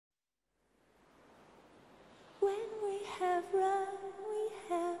have run, we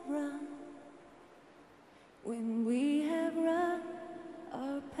have run. When we have run,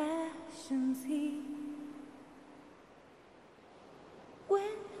 our passions heat.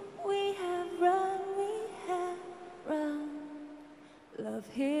 When we have run, we have run. Love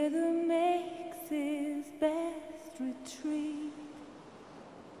hither makes his best retreat.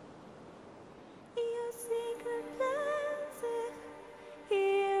 Your secret plans live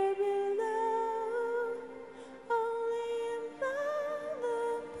here below, only among the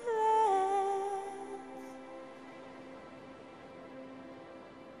plants.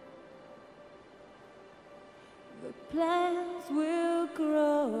 The plants will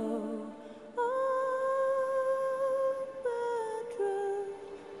grow. Oh, but root,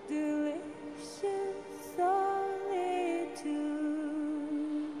 delicious solitude.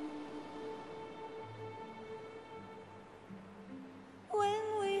 When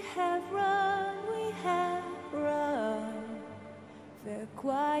we have run, we have run. Fair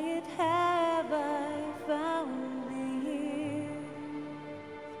quiet have I found thee here.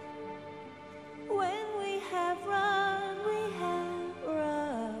 When we have run, we have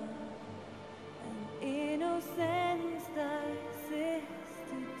run. And innocence thy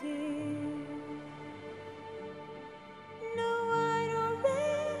sister dear. No white or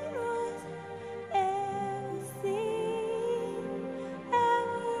red was ever seen,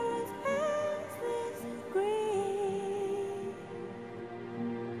 ours as this green.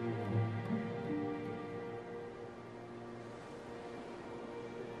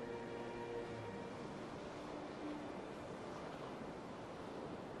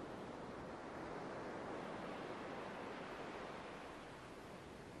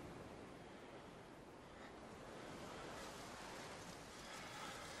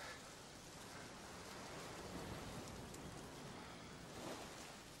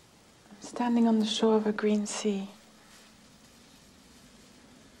 Standing on the shore of a green sea.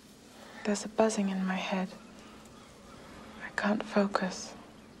 There's a buzzing in my head. I can't focus.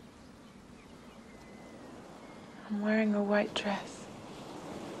 I'm wearing a white dress.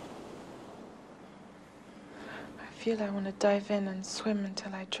 I feel I want to dive in and swim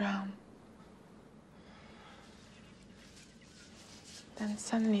until I drown. Then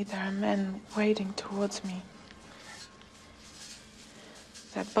suddenly there are men wading towards me.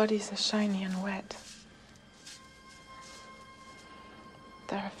 Their bodies are shiny and wet.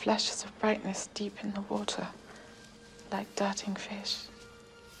 There are flashes of brightness deep in the water, like darting fish.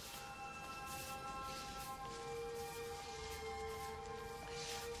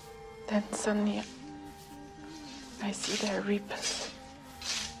 Then suddenly, I see their reapers.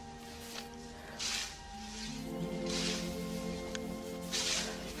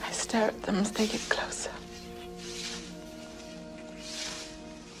 I stare at them as they get closer.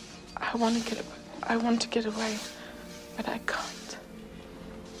 I want to get away, but I can't.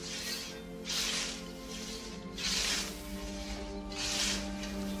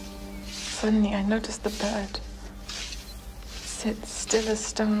 Suddenly, I notice the bird. It sits still as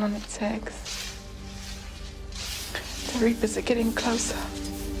stone on its eggs. The reapers are getting closer.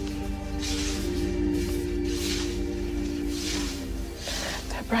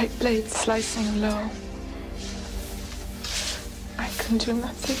 Their bright blades slicing low. I can do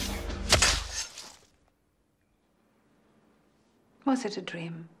nothing. Was it a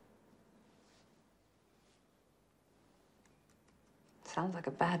dream? Sounds like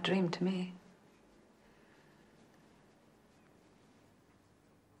a bad dream to me.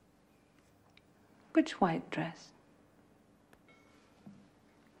 Which white dress?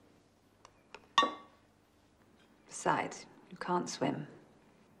 Besides, you can't swim.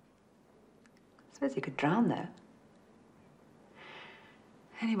 I suppose you could drown, though.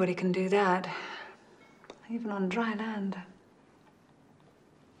 Anybody can do that, even on dry land.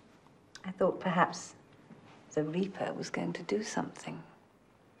 I thought perhaps the Reaper was going to do something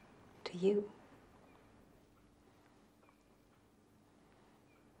to you.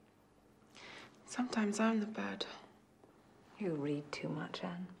 Sometimes I'm the bird. You read too much,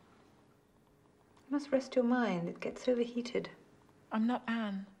 Anne. You must rest your mind. It gets overheated. I'm not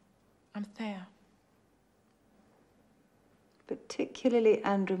Anne. I'm Thea. Particularly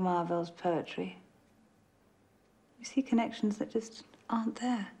Andrew Marvell's poetry. You see connections that just aren't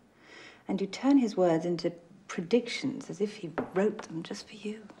there. And you turn his words into predictions as if he wrote them just for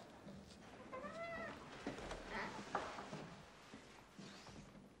you.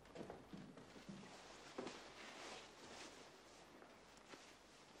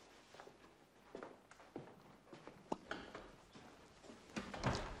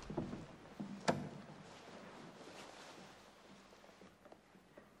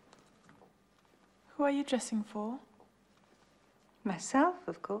 Who are you dressing for? Myself,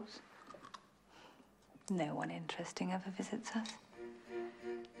 of course. No one interesting ever visits us.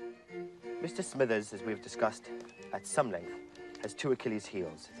 Mr. Smithers, as we've discussed at some length, has two Achilles'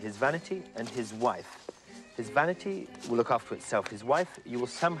 heels, his vanity and his wife. His vanity will look after itself. His wife, you will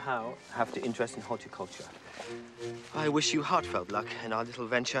somehow have to interest in horticulture. I wish you heartfelt luck in our little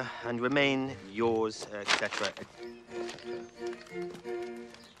venture, and remain yours, etc., etc.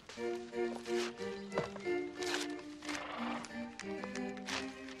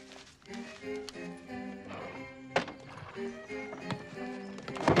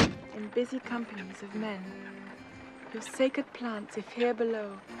 In busy companies of men, your sacred plants, if here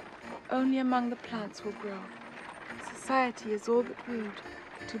below, only among the plants will grow. Society is all but wooed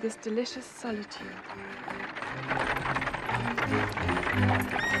to this delicious solitude.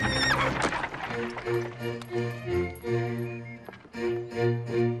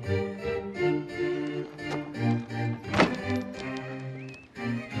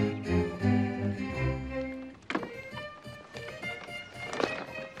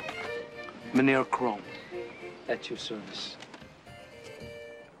 Meneer Chrome, at your service.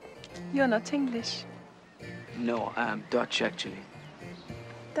 You're not English. No, I'm Dutch, actually.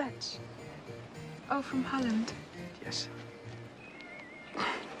 Dutch. Oh, from Holland. Yes.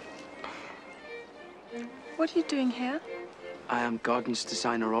 What are you doing here? I am gardens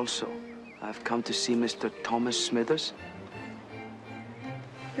designer also. I've come to see Mr. Thomas Smithers.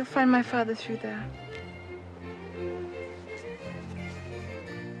 You'll find my father through there.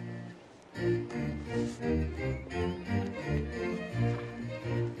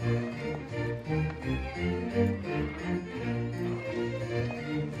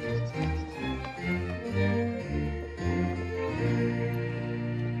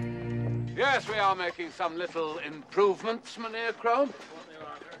 Yes, we are making some little improvements, Meneer Chrome.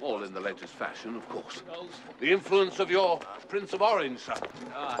 All in the latest fashion, of course. The influence of your Prince of Orange, sir.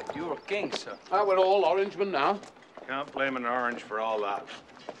 Ah, you're a king, sir. Ah, we're all Orangemen now. Can't blame an orange for all that.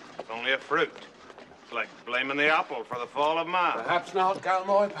 It's only a fruit. It's like blaming the apple for the fall of man. Perhaps not,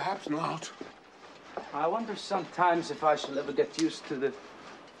 Galmoy, perhaps not. I wonder sometimes if I shall ever get used to the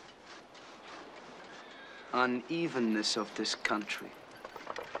unevenness of this country.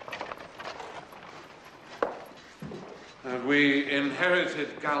 We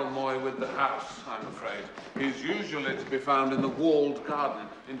inherited Galmoy with the house, I'm afraid. He's usually to be found in the walled garden,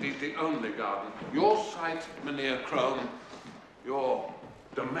 indeed the only garden. Your site, Meneer Chrome, your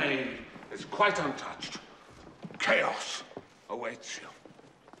domain is quite untouched. Chaos awaits you.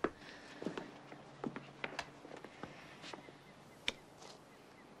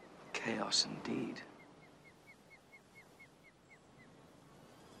 Chaos indeed.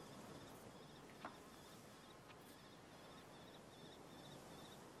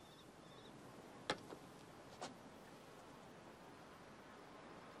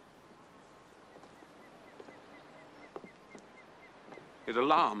 It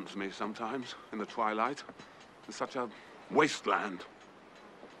alarms me sometimes in the twilight. It's such a wasteland.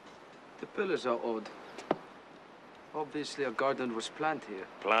 The pillars are odd. Obviously a garden was planned here.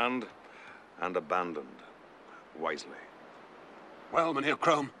 Planned and abandoned wisely. Well, Meneer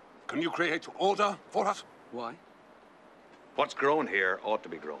Chrome, can you create order for us? Why? What's grown here ought to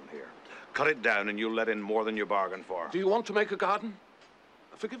be grown here. Cut it down and you'll let in more than you bargained for. Do you want to make a garden?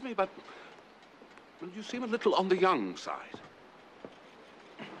 Forgive me, but well, you seem a little on the young side.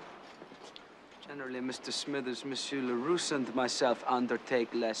 Generally, Mr. Smithers, Monsieur Leroux, and myself undertake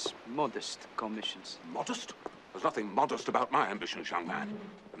less modest commissions. Modest? There's nothing modest about my ambitions, young man.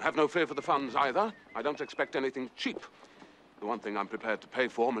 And have no fear for the funds either. I don't expect anything cheap. The one thing I'm prepared to pay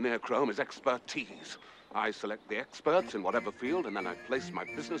for, Meneer Chrome, is expertise. I select the experts in whatever field, and then I place my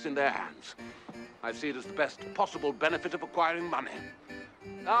business in their hands. I see it as the best possible benefit of acquiring money.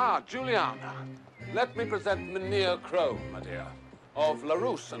 Ah, Juliana, let me present Meneer Chrome, my dear, of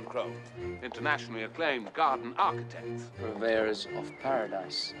Leroux & Chrome, internationally acclaimed garden architects. Purveyors of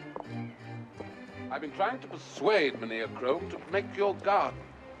paradise. I've been trying to persuade Meneer Chrome to make your garden.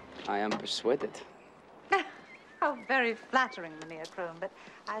 I am persuaded. How very flattering, Meneer Chrome, but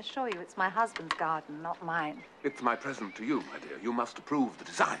I assure you it's my husband's garden, not mine. It's my present to you, my dear. You must approve the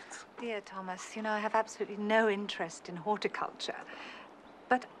designs. Dear Thomas, you know, I have absolutely no interest in horticulture.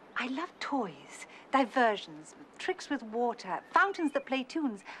 But I love toys, diversions, tricks with water, fountains that play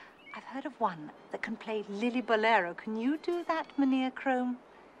tunes. I've heard of one that can play Lily Bolero. Can you do that, Meneer Chrome?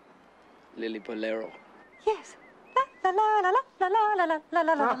 Lily Bolero. Yes. La la la la la la la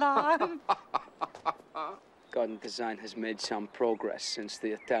la la la la. Garden design has made some progress since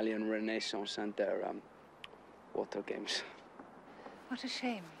the Italian Renaissance and their water games. What a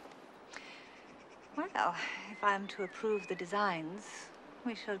shame. Well, if I am to approve the designs,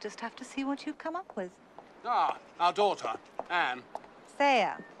 we shall just have to see what you come up with. Ah, our daughter, Anne.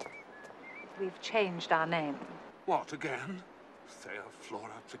 Thea. We've changed our name. What, again? Thea,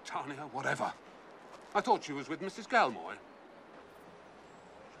 Flora, Titania, whatever. I thought she was with Mrs. Galmoy.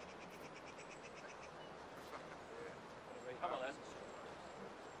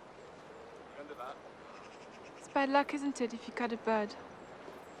 It's bad luck, isn't it, if you cut a bird?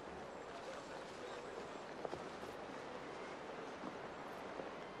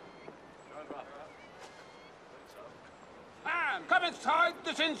 Anne, come inside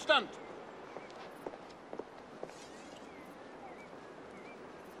this instant!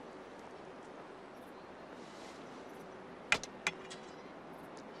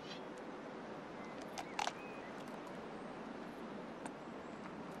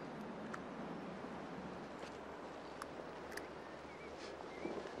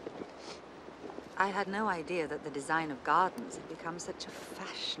 I had no idea that the design of gardens had become such a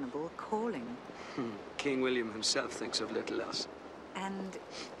fashionable calling. King William himself thinks of little else. And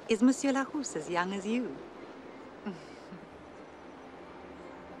is Monsieur Larousse as young as you?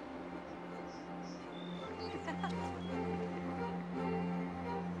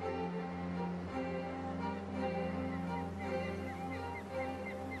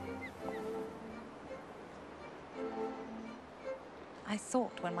 I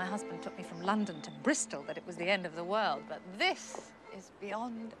thought when my husband took me from London to Bristol that it was the end of the world, but this is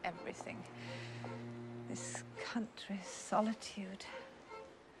beyond everything. This country solitude.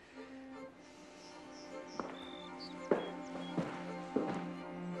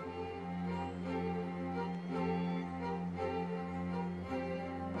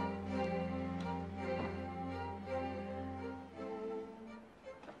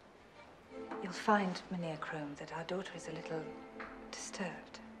 You'll find, Meneer Chrome, that our daughter is a little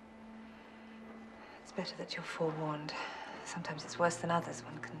disturbed. It's better that you're forewarned. Sometimes it's worse than others.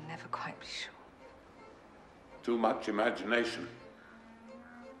 One can never quite be sure. Too much imagination.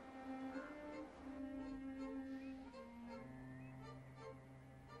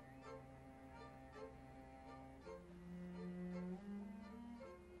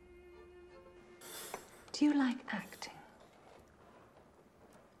 Do you like acting?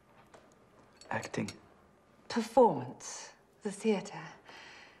 Acting? Performance. The theater.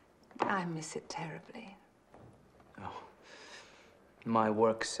 I miss it terribly. Oh. My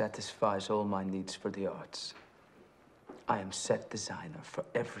work satisfies all my needs for the arts. I am set designer for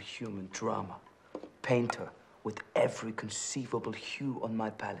every human drama, painter with every conceivable hue on my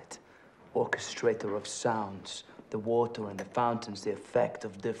palette, orchestrator of sounds, the water and the fountains, the effect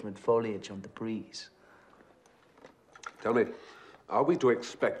of different foliage on the breeze. Tell me, are we to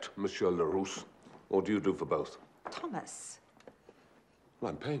expect Monsieur Larousse, or do you do for both? Thomas. Well,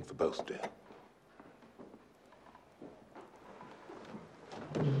 I'm paying for both, dear.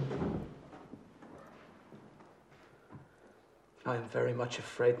 I am very much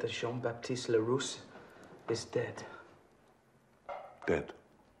afraid that Jean-Baptiste Larousse is dead. Dead?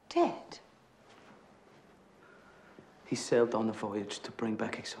 Dead? He sailed on a voyage to bring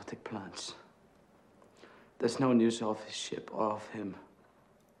back exotic plants. There's no news of his ship or of him.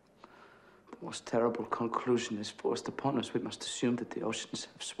 The most terrible conclusion is forced upon us. We must assume that the oceans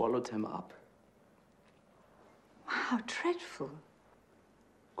have swallowed him up. How dreadful.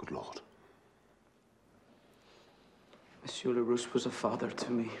 Good Lord. Monsieur Larousse was a father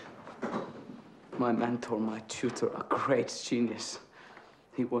to me. My mentor, my tutor, a great genius.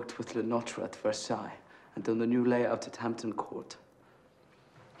 He worked with Le Notre at Versailles and on the new layout at Hampton Court.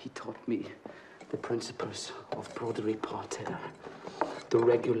 He taught me the principles of broderie parterre, the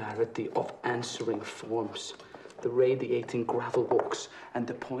regularity of answering forms, the radiating gravel walks, and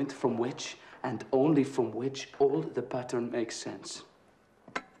the point from which, and only from which, all the pattern makes sense.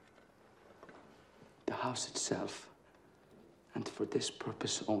 The house itself, and for this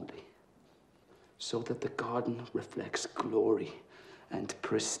purpose only, so that the garden reflects glory and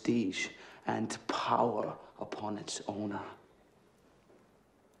prestige and power upon its owner.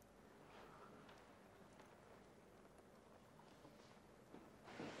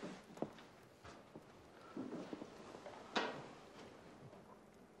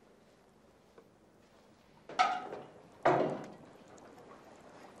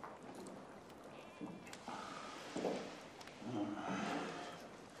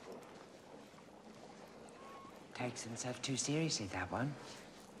 Takes himself too seriously, that one.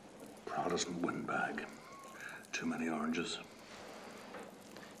 Protestant windbag. Too many oranges.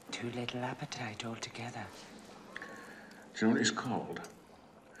 Too little appetite altogether. Do you know what he's called?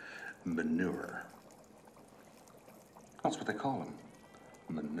 Manure. That's what they call him.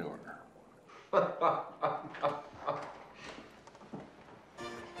 Manure.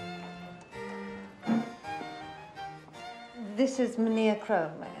 This is Meneer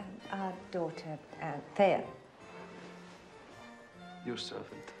Chrome, our daughter, Thea. Your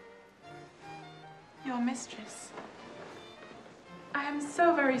servant. Your mistress. I am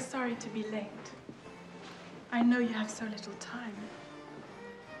so very sorry to be late. I know you have so little time.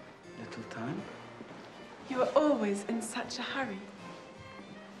 Little time? You are always in such a hurry.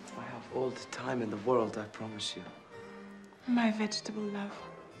 I have all the time in the world, I promise you. My vegetable love.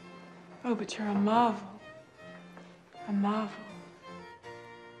 Oh, but you're a marvel. A marvel.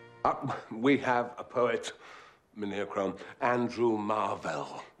 We have a poet, Meneer Chrome, Andrew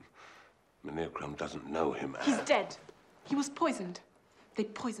Marvell. Meneer Chrome doesn't know him. He's dead. He was poisoned. They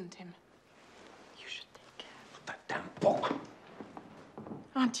poisoned him. You should take care of that damn book.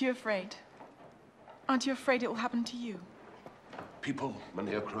 Aren't you afraid? Aren't you afraid it will happen to you? People,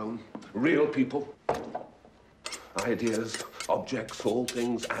 Meneer Chrome, real people. Ideas, objects, all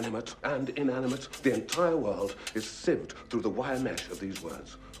things animate and inanimate. The entire world is sieved through the wire mesh of these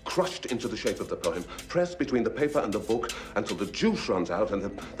words, crushed into the shape of the poem, pressed between the paper and the book until the juice runs out and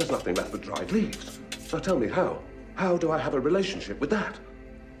there's nothing left but dried leaves. Now tell me how? How do I have a relationship with that?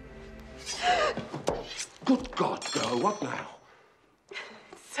 Good God, girl, what now?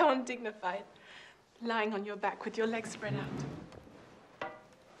 So undignified, lying on your back with your legs spread out.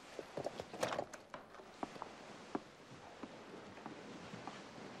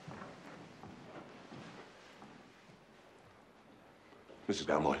 Mrs.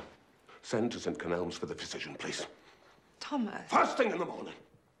 Galmoy, send to St. Connell's for the physician, please. Thomas. First thing in the morning.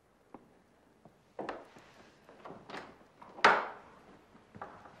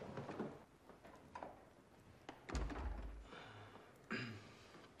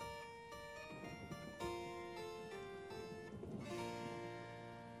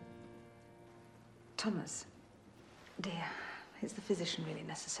 Thomas, dear, is the physician really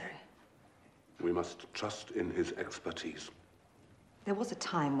necessary? We must trust in his expertise. There was a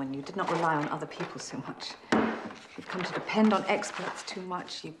time when you did not rely on other people so much. You've come to depend on experts too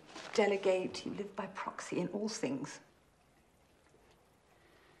much. You delegate, you live by proxy in all things.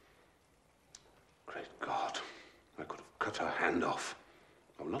 Great God, I could have cut her hand off.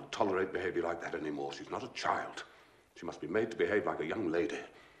 I will not tolerate behavior like that anymore. She's not a child. She must be made to behave like a young lady.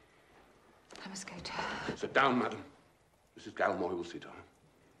 I must go to her. Sit down, madam. Mrs. Galmoy will see to her.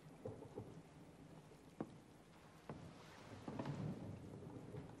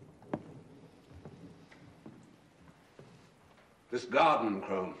 This garden,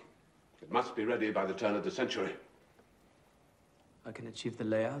 Chrome. It must be ready by the turn of the century. I can achieve the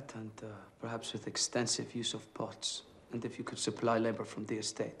layout and perhaps with extensive use of pots. And if you could supply labor from the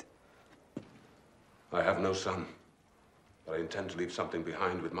estate. I have no son, but I intend to leave something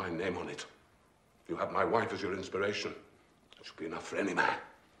behind with my name on it. If you have my wife as your inspiration, it should be enough for any man.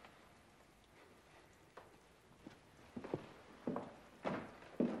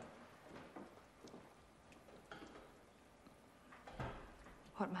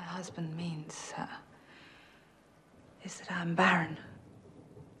 What my husband means, sir, is that I'm barren.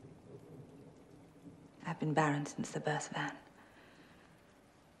 I've been barren since the birth of Anne.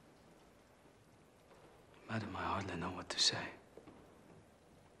 Madam, I hardly know what to say.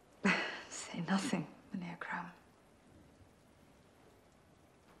 Say nothing, Meneer Chrome.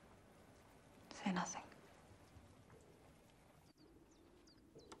 Say nothing.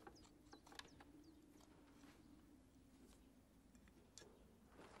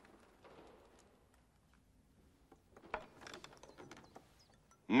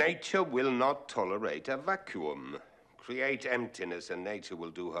 Nature will not tolerate a vacuum. Create emptiness and nature will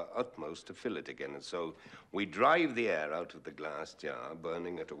do her utmost to fill it again. And so we drive the air out of the glass jar,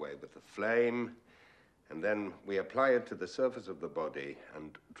 burning it away with the flame, and then we apply it to the surface of the body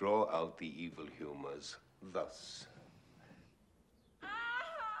and draw out the evil humors thus.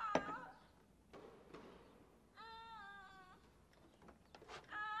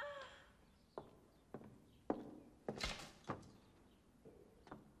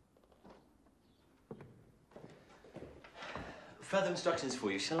 Further instructions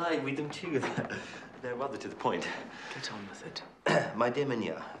for you. Shall I read them to you? They're rather to the point. Get on with it. My dear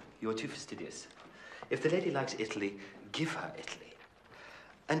Meneer, you're too fastidious. If the lady likes Italy, give her Italy.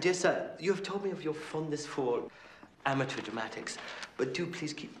 And dear sir, you have told me of your fondness for amateur dramatics, but do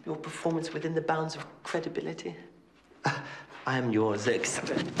please keep your performance within the bounds of credibility. I am yours,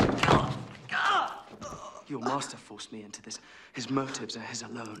 Your master forced me into this. His motives are his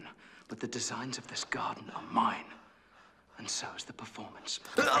alone, but the designs of this garden are mine. And so is the performance.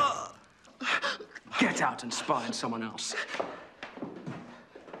 Get out and spy on someone else.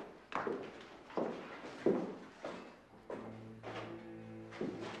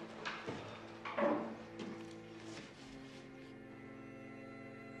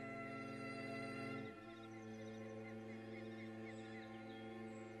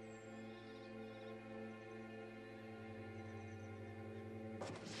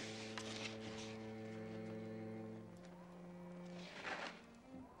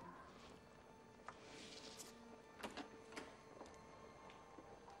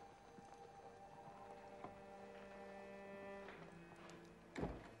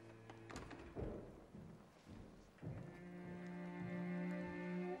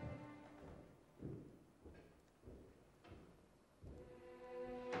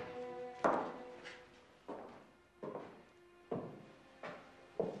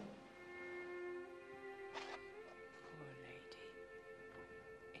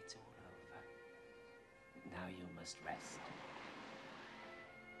 Must rest.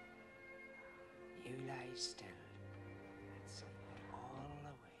 You lie still and sleep it all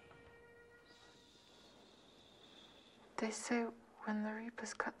away. They say when the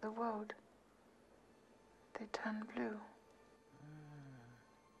reapers cut the woad, they turn blue.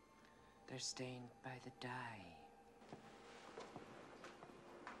 They're stained by the dye.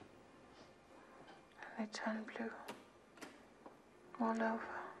 They turn blue all over.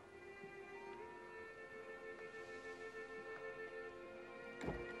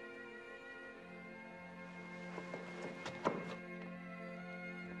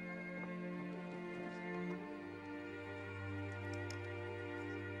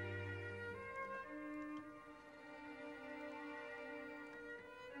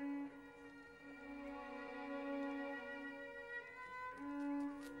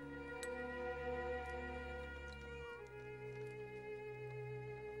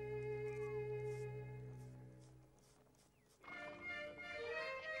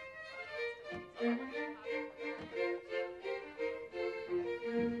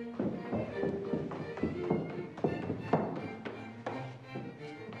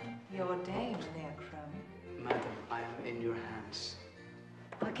 Your day, Meneer Chrome. Madam, I am in your hands.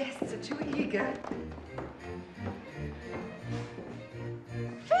 Our guests are too eager.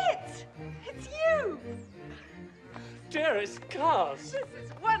 Fitz! It's you! Dearest Cars! This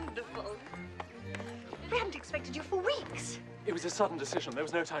is wonderful. We haven't expected you for weeks. It was a sudden decision. There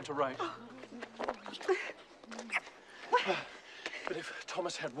was no time to write. But if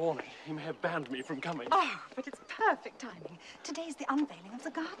Thomas had warning, he may have banned me from coming. Oh, but it's perfect timing. Today's the unveiling of the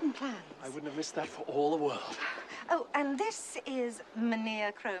garden plans. I wouldn't have missed that for all the world. Oh, and this is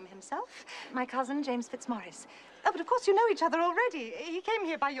Meneer Chrome himself, my cousin, James Fitzmaurice. Oh, but of course you know each other already. He came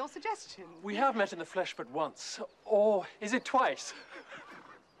here by your suggestion. We have met in the flesh but once. Or is it twice?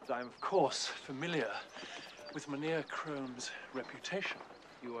 But I'm, of course, familiar with Meneer Chrome's reputation.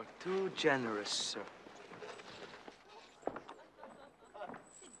 You are too generous, sir.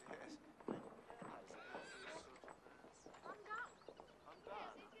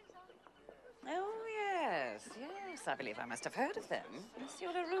 Oh, yes, yes. I believe I must have heard of them. Monsieur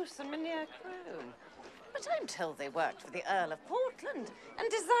Larousse and Meneer Chrome. But I'm told they worked for the Earl of Portland and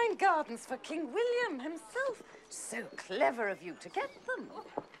designed gardens for King William himself. So clever of you to get them.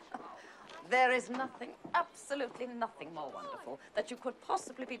 There is nothing, absolutely nothing more wonderful that you could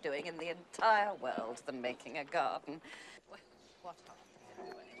possibly be doing in the entire world than making a garden. What harm can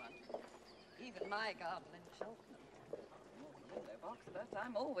it do anyone? Even my garden in Cheltenham. Window box, but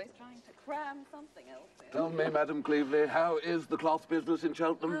I'm always trying to cram something else in. Tell me, Madam Cleveley, how is the cloth business in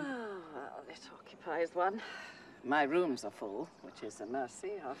Cheltenham? Oh, well, it occupies one. My rooms are full, which is a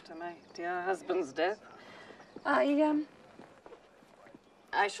mercy after my dear husband's death.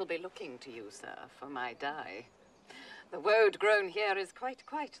 I shall be looking to you, sir, for my dye. The woad grown here is quite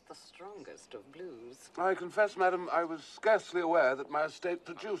the strongest of blues. I confess, madam, I was scarcely aware that my estate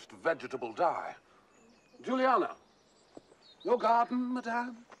produced vegetable dye. Juliana, your garden,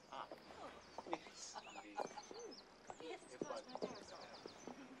 madame?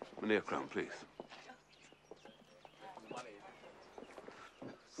 Meneer Chrome, please.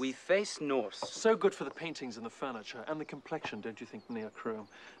 We face north. So good for the paintings and the furniture and the complexion, don't you think, Meneer Chrome?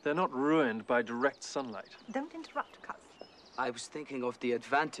 They're not ruined by direct sunlight. Don't interrupt, cousin. I was thinking of the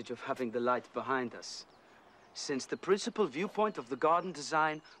advantage of having the light behind us, since the principal viewpoint of the garden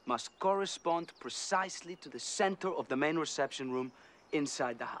design must correspond precisely to the center of the main reception room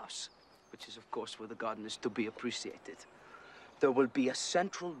inside the house, which is, of course, where the garden is to be appreciated. There will be a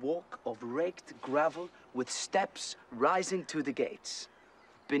central walk of raked gravel with steps rising to the gates.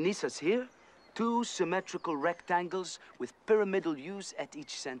 Beneath us here, two symmetrical rectangles with pyramidal U's at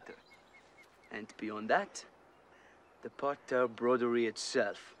each center. And beyond that, the parterre broderie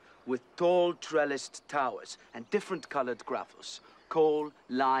itself, with tall trellised towers and different colored gravels, coal,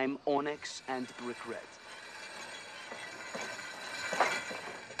 lime, onyx, and brick red.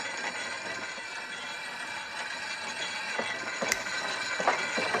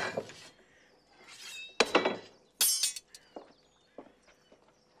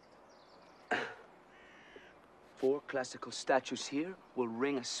 4 classical statues here will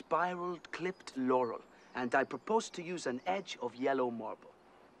ring a spiraled, clipped laurel, and I propose to use an edge of yellow marble.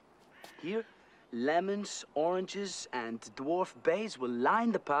 Here, lemons, oranges, and dwarf bays will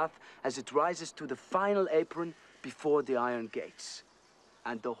line the path as it rises to the final apron before the iron gates.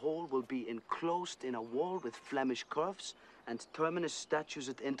 And the whole will be enclosed in a wall with Flemish curves and terminus statues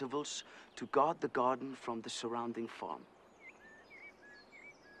at intervals to guard the garden from the surrounding farm.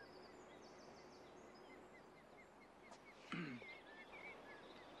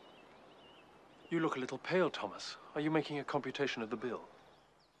 You look a little pale, Thomas. Are you making a computation of the bill?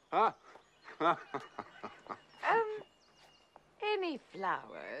 Ah. Any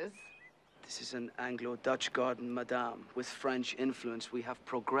flowers? This is an Anglo-Dutch garden, madame. With French influence, we have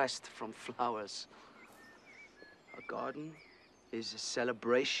progressed from flowers. A garden is a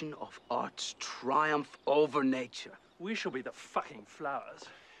celebration of art's triumph over nature. We shall be the fucking flowers.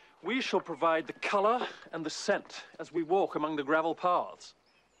 We shall provide the color and the scent as we walk among the gravel paths.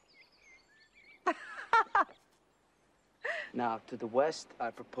 Now, to the west,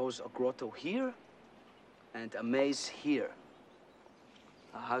 I propose a grotto here and a maze here.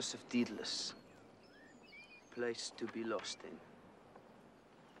 A house of Daedalus. Place to be lost in.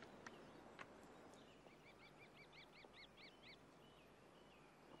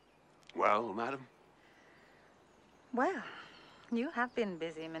 Well, madam? Well, you have been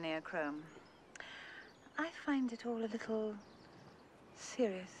busy, Meneer Chrome. I find it all a little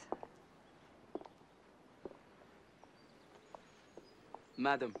serious.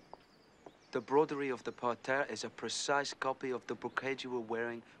 Madam, the broderie of the parterre is a precise copy of the brocade you were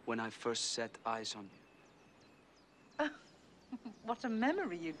wearing when I first set eyes on you. What a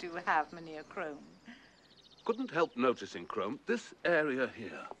memory you do have, Meneer Chrome. Couldn't help noticing, Chrome, this area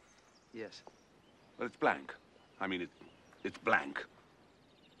here. Yes. Well, it's blank. I mean, it's blank.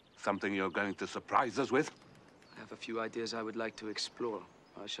 Something you're going to surprise us with? I have a few ideas I would like to explore.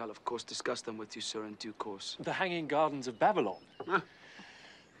 I shall, of course, discuss them with you, sir, in due course. The Hanging Gardens of Babylon. Huh?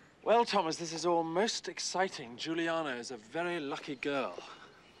 Well, Thomas, this is all most exciting. Juliana is a very lucky girl.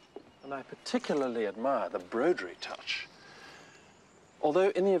 And I particularly admire the broderie touch. Although,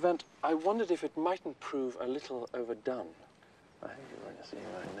 in the event, I wondered if it mightn't prove a little overdone. I think you're going to see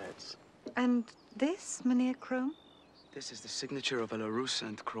my notes. And this, Meneer Chrome? This is the signature of a Larousse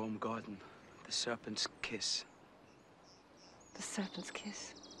and Chrome garden. The Serpent's Kiss. The Serpent's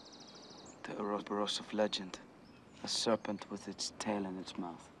Kiss? The Ouroboros of legend. A serpent with its tail in its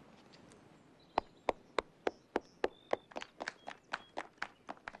mouth.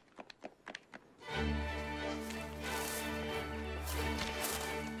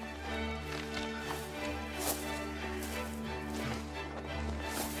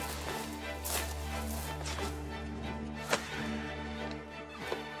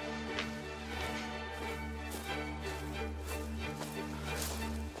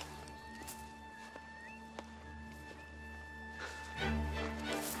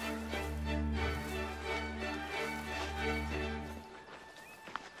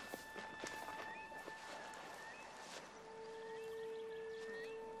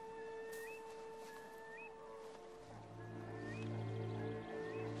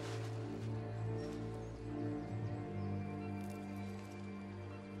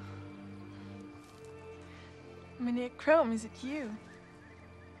 Meneer Chrome, is it you?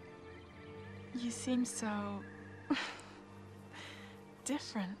 You seem so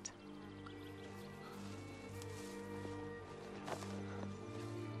different.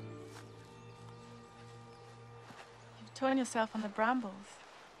 You've torn yourself on the brambles.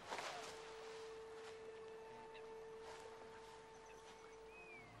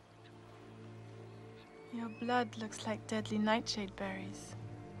 Your blood looks like deadly nightshade berries.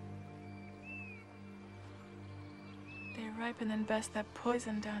 They ripen and burst their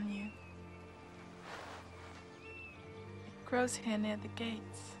poison down you. It grows here near the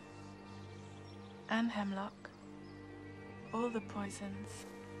gates. And hemlock. All the poisons.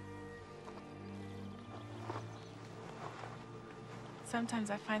 Sometimes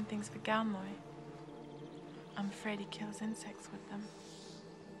I find things for Galmoy. I'm afraid he kills insects with them.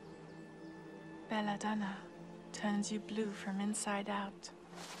 Belladonna turns you blue from inside out.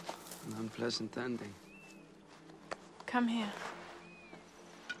 An unpleasant ending. Come here.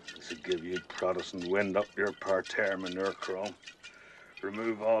 This'll give you Protestant wind up your parterre, Meneer Chrome.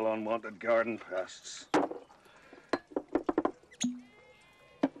 Remove all unwanted garden pests.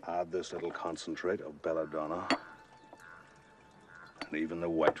 Add this little concentrate of belladonna. And even the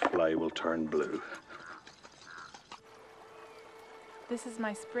white fly will turn blue. This is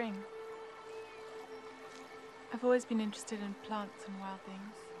my spring. I've always been interested in plants and wild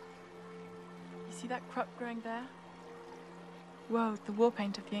things. You see that crop growing there? Woad, the war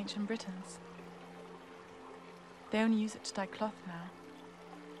paint of the ancient Britons. They only use it to dye cloth now.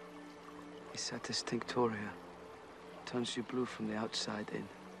 He said this tinctoria turns you blue from the outside in.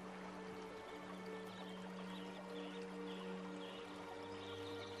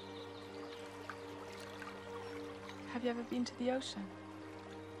 Have you ever been to the ocean?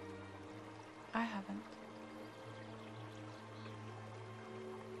 I haven't.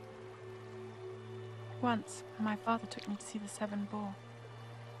 Once, my father took me to see the Severn Bore.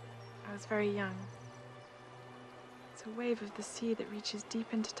 I was very young. It's a wave of the sea that reaches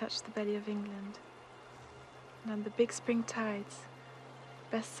deep in to touch the belly of England. And on the big spring tides,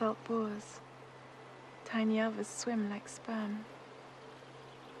 best salt boars, tiny elvers swim like sperm.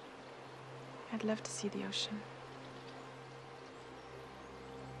 I'd love to see the ocean.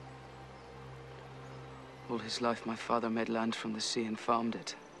 All his life, my father made land from the sea and farmed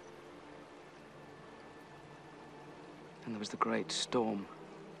it. And there was the great storm.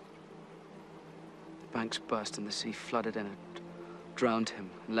 The banks burst and the sea flooded in it, drowned him,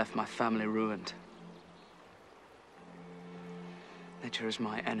 and left my family ruined. Nature is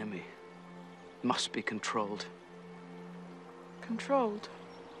my enemy. Must be controlled. Controlled?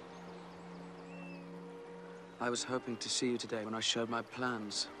 I was hoping to see you today when I showed my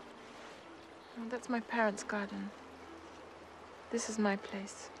plans. Oh, that's my parents' garden. This is my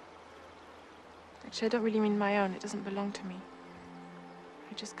place. Actually, I don't really mean my own. It doesn't belong to me.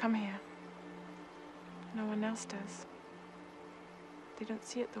 I just come here. No one else does. They don't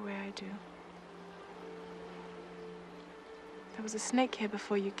see it the way I do. There was a snake here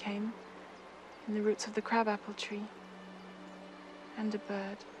before you came, in the roots of the crabapple tree. And a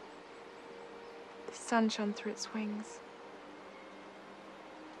bird. The sun shone through its wings.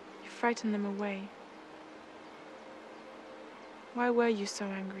 You frightened them away. Why were you so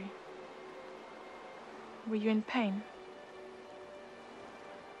angry? Were you in pain?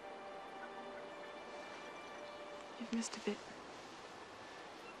 You've missed a bit.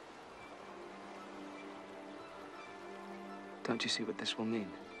 Don't you see what this will mean?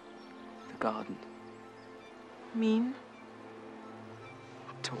 The garden. Mean?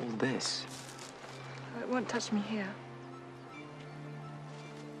 To all this. Oh, it won't touch me here.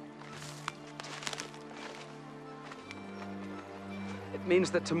 It means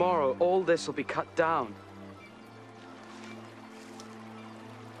that tomorrow all this will be cut down.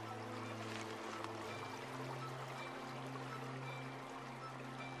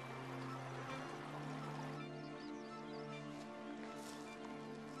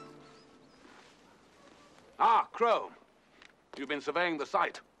 Ah, Chrome. You've been surveying the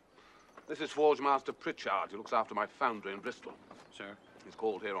site. This is Forge Master Pritchard, who looks after my foundry in Bristol. Sir? He's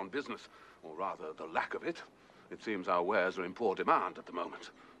called here on business, or rather, the lack of it. It seems our wares are in poor demand at the moment.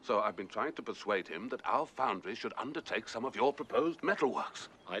 So I've been trying to persuade him that our foundry should undertake some of your proposed metalworks.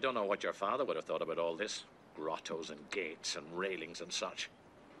 I don't know what your father would have thought about all this. Grottos and gates and railings and such.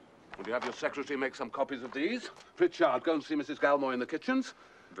 Will you have your secretary make some copies of these? Pritchard, go and see Mrs. Galmoy in the kitchens.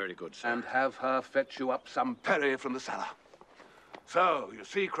 Very good, sir. And have her fetch you up some perry from the cellar. So, you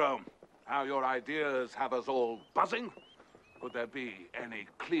see, Chrome, how your ideas have us all buzzing? Could there be any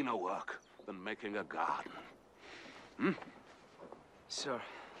cleaner work than making a garden? Hmm? Sir,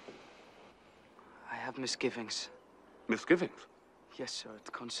 I have misgivings. Misgivings? Yes, sir.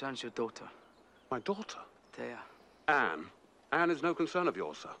 It concerns your daughter. My daughter? Thea. Anne? Anne is no concern of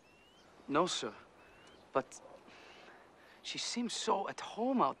yours, sir. No, sir. But she seems so at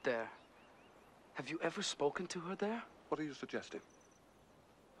home out there. Have you ever spoken to her there? What are you suggesting?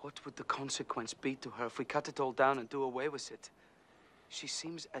 What would the consequence be to her if we cut it all down and do away with it? She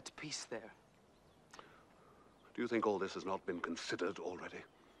seems at peace there. Do you think all this has not been considered already?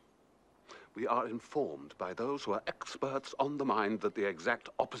 We are informed by those who are experts on the mind that the exact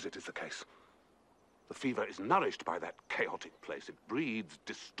opposite is the case. The fever is nourished by that chaotic place. It breeds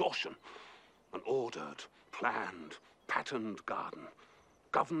distortion. An ordered, planned, patterned garden,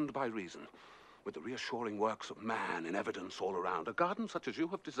 governed by reason, with the reassuring works of man in evidence all around. A garden such as you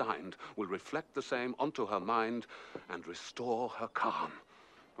have designed will reflect the same onto her mind and restore her calm.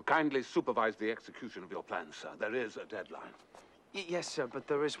 Kindly supervise the execution of your plans, sir. There is a deadline. Yes, sir, but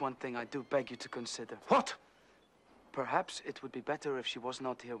there is one thing I do beg you to consider. What? Perhaps it would be better if she was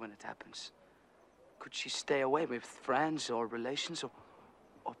not here when it happens. Could she stay away with friends or relations,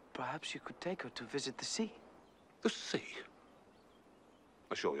 or perhaps you could take her to visit the sea? The sea?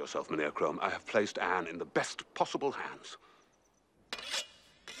 Assure yourself, Meneer Chrome, I have placed Anne in the best possible hands.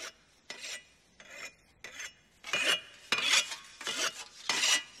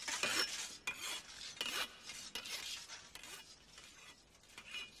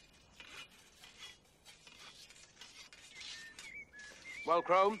 Well,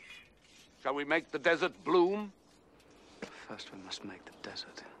 Chrome, shall we make the desert bloom? First, we must make the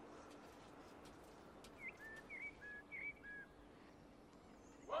desert.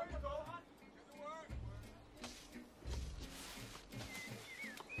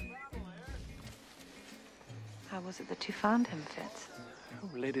 How was it that you found him, Fitz?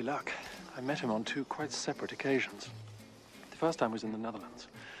 Oh, Lady Luck. I met him on 2 quite separate occasions. The first time was in the Netherlands,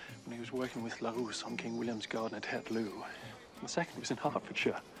 when he was working with Larousse on King William's garden at Het Loo. The second was in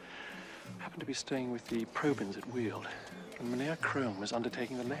Hertfordshire. I happened to be staying with the Probyns at Weald, and Meneer Chrome was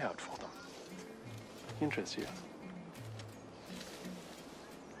undertaking the layout for them. Interests you?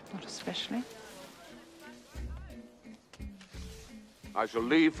 Not especially. I shall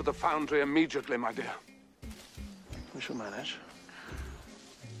leave for the foundry immediately, my dear. We shall manage.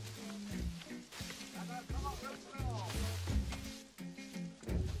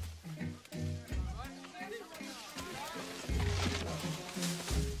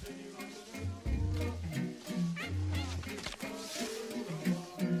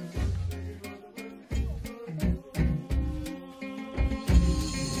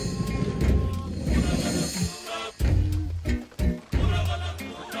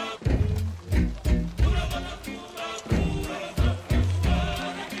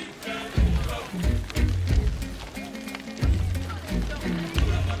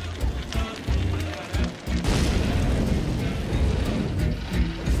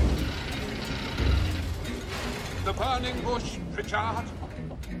 Burning bush, Pritchard.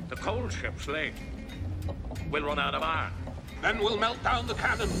 The coal ship's late. We'll run out of iron. Then we'll melt down the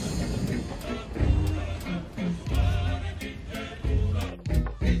cannons.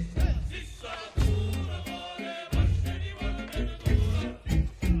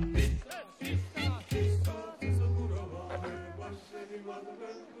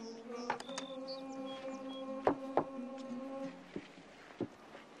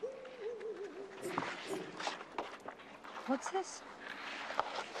 What's this?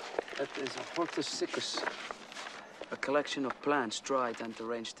 That is a hortus, a collection of plants dried and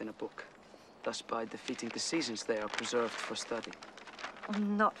arranged in a book. Thus, by defeating the seasons, they are preserved for study.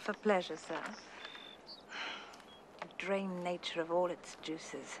 Not for pleasure, sir. Drain nature of all its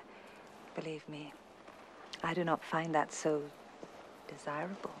juices. Believe me, I do not find that so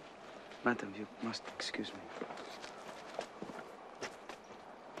desirable. Madam, you must excuse me.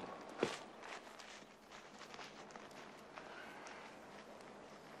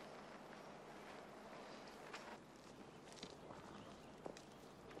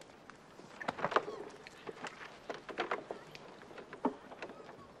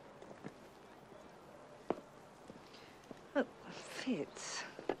 Fitz,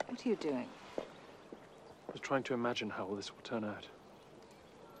 what are you doing? I was trying to imagine how all this will turn out.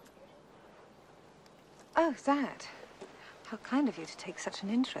 Oh, that. How kind of you to take such an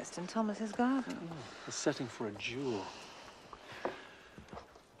interest in Thomas's garden. A setting for a jewel.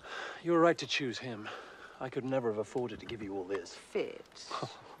 You were right to choose him. I could never have afforded to give you all this. Fitz.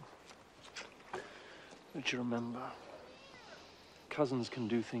 Don't you remember? Cousins can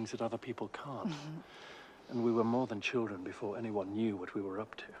do things that other people can't. And we were more than children before anyone knew what we were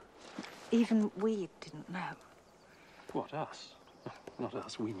up to. Even we didn't know. What, us? Not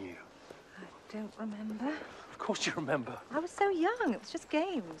us, we knew. I don't remember. Of course you remember. I was so young. It was just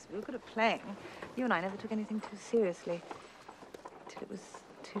games. We were good at playing. You and I never took anything too seriously. Till it was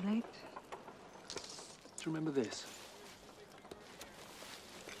too late. Do you remember this?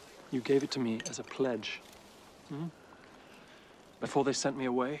 You gave it to me as a pledge. Before they sent me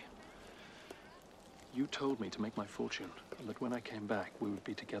away. You told me to make my fortune, and that when I came back, we would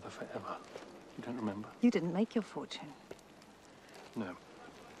be together forever. You don't remember? You didn't make your fortune. No.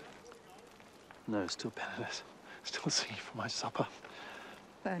 No, still penniless. Still seeing for my supper.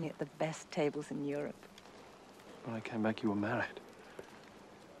 Only at the best tables in Europe. When I came back, you were married.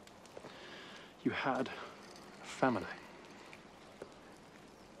 You had a family.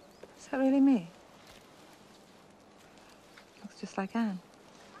 Is that really me? Looks just like Anne.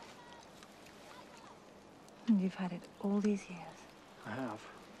 And you've had it all these years. I have.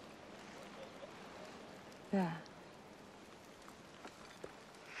 There.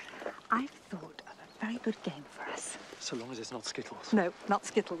 I've thought of a very good game for us. So long as it's not Skittles. No, not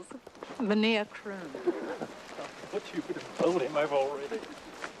Skittles. Meneer Chrome. What you would have told him I've already.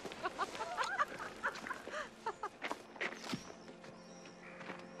 I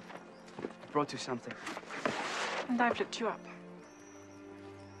brought you something. And I've looked you up.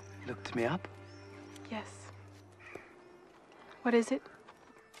 Looked me up? Yes. What is it?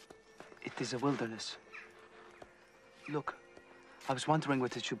 It is a wilderness. Look, I was wondering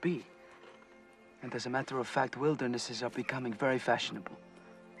what it should be. And as a matter of fact, wildernesses are becoming very fashionable.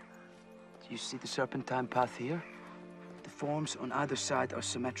 Do you see the serpentine path here? The forms on either side are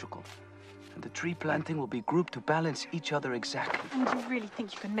symmetrical. And the tree planting will be grouped to balance each other exactly. And you really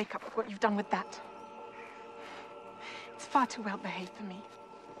think you can make up for what you've done with that? It's far too well behaved for me.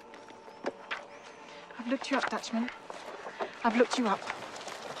 I've looked you up, Dutchman. I've looked you up.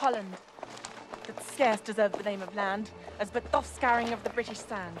 Holland, that scarce deserved the name of land, as but doth scouring of the British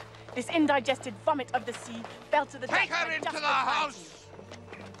sand. This indigested vomit of the sea fell to the Take her into the house!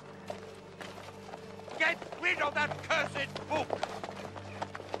 Get rid of that cursed book!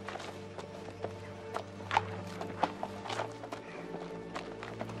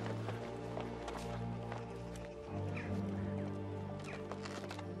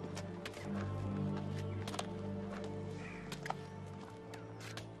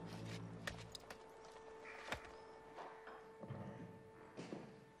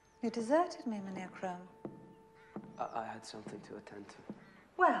 You deserted me, Meneer Chrome. I had something to attend to.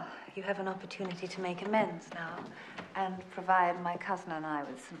 Well, you have an opportunity to make amends now and provide my cousin and I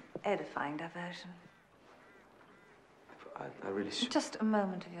with some edifying diversion. I really should. Just a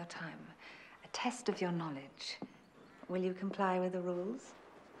moment of your time. A test of your knowledge. Will you comply with the rules?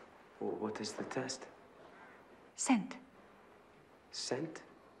 Well, what is the test? Scent. Scent?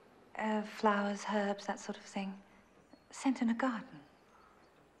 Flowers, herbs, that sort of thing. Scent in a garden.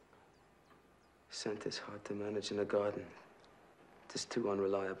 Scent is hard to manage in a garden. It is too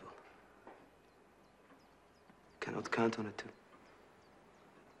unreliable. Cannot count on it to.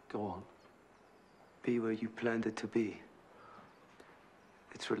 Go on. Be where you planned it to be.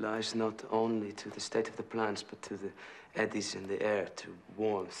 It relies not only to the state of the plants, but to the eddies in the air, to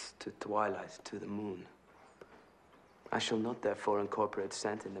warmth, to twilight, to the moon. I shall not therefore incorporate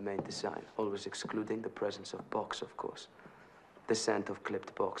scent in the main design, always excluding the presence of box, of course. The scent of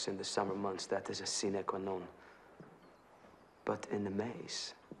clipped box in the summer months, that is a sine qua non. But in the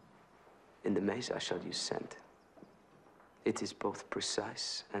maze I shall use scent. It is both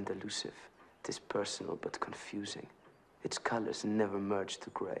precise and elusive. It is personal but confusing. Its colors never merge to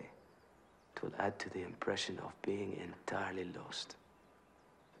gray. It will add to the impression of being entirely lost.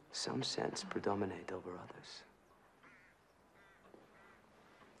 Some scents predominate over others.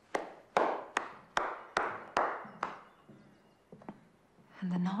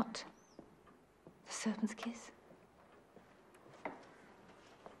 And the knot? The serpent's kiss?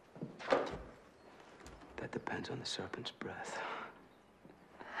 That depends on the serpent's breath.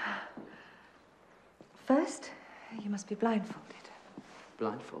 First, you must be blindfolded.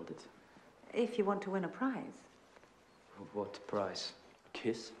 Blindfolded? If you want to win a prize. What prize?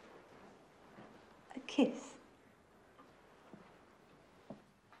 Kiss? A kiss.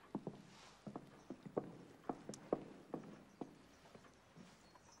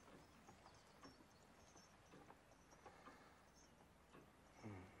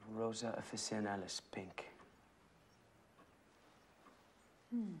 Rosa officinalis, pink.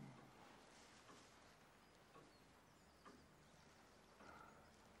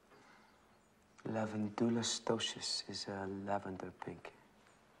 Lavandula stoicis is a lavender pink.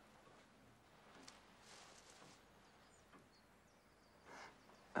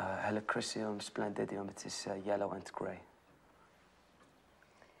 Helichrysum splendidum, it is yellow and gray.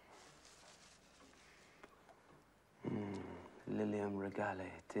 Lilium regale,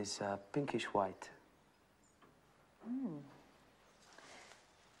 it is pinkish white.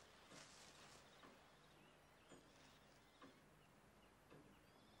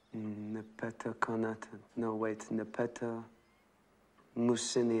 Nepeta conata, no wait, Nepeta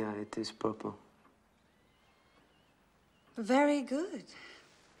mucinia, it is purple. Very good.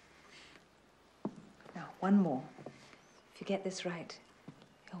 Now, one more. If you get this right,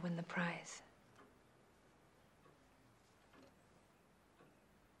 you'll win the prize.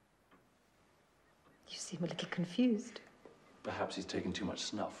 You seem a little confused. Perhaps he's taken too much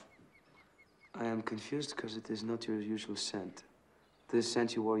snuff. I am confused because it is not your usual scent. The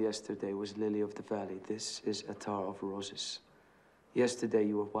scent you wore yesterday was lily of the valley. This is attar of roses. Yesterday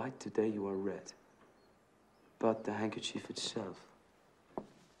you were white, today you are red. But the handkerchief itself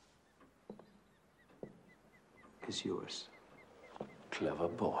is yours. Clever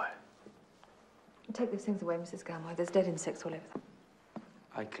boy. Take those things away, Mrs. Galmoy. There's dead insects all over them.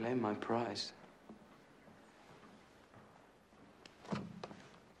 I claim my prize.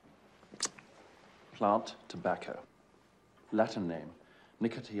 Plant, tobacco. Latin name,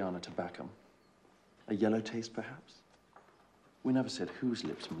 Nicotiana tabacum. A yellow taste, perhaps? We never said whose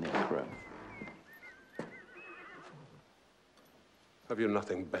lips Meneer Chrome. Have you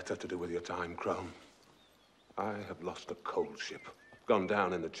nothing better to do with your time, Chrome? I have lost a coal ship. gone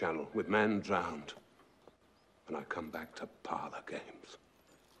down in the channel with men drowned. And I come back to parlor games.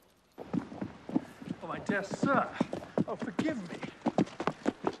 Oh, my dear sir. Oh, forgive me.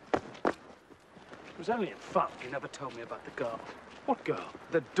 It was only in fun. You never told me about the girl. What girl?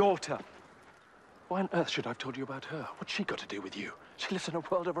 The daughter. Why on earth should I have told you about her? What's she got to do with you? She lives in a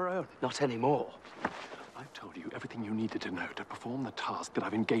world of her own. Not anymore. I've told you everything you needed to know to perform the task that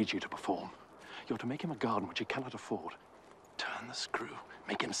I've engaged you to perform. You're to make him a garden which he cannot afford. Turn the screw.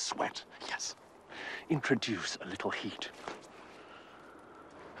 Make him sweat. Yes. Introduce a little heat.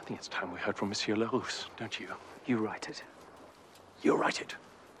 I think it's time we heard from Monsieur Larousse, don't you? You write it. You write it.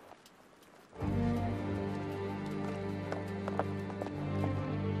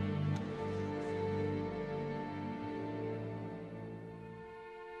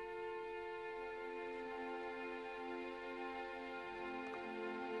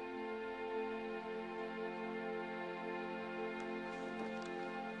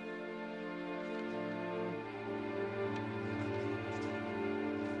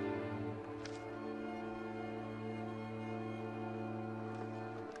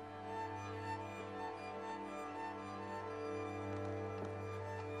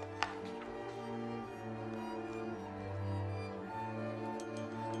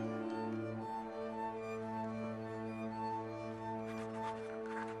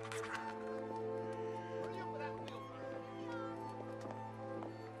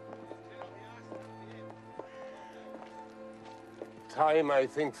 Time, I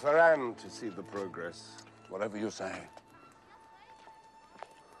think, for Anne to see the progress. Whatever you say.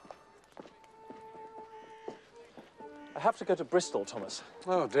 I have to go to Bristol, Thomas.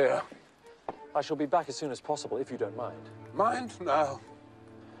 Oh, dear. I shall be back as soon as possible, if you don't mind. Mind? No.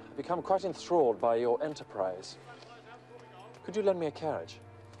 I've become quite enthralled by your enterprise. Could you lend me a carriage?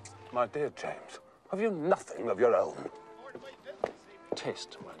 My dear James, have you nothing of your own?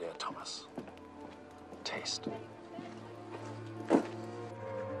 Taste, my dear Thomas. Taste.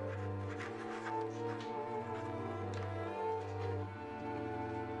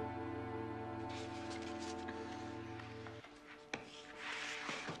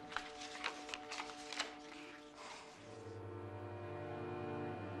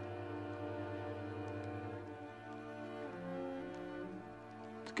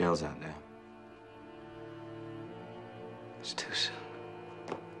 The girl's out there. It's too soon.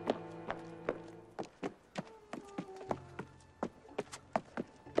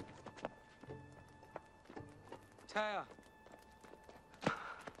 Taya.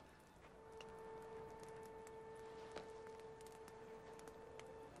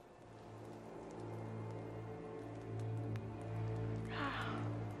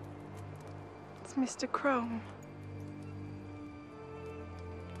 It's Mr. Chrome.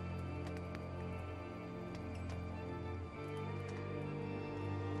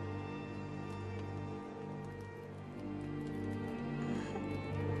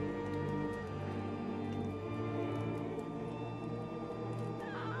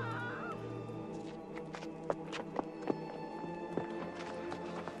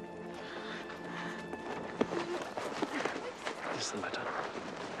 This is the letter.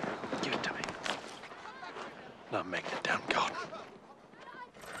 Give it to me. Now make the damn garden.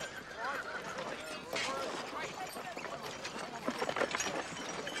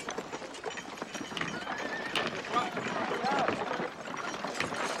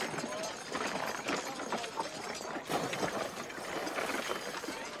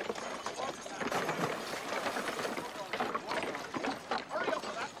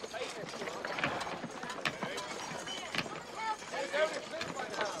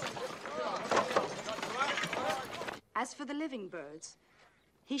 As for the living birds,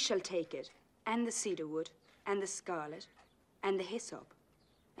 he shall take it, and the cedar wood, and the scarlet, and the hyssop,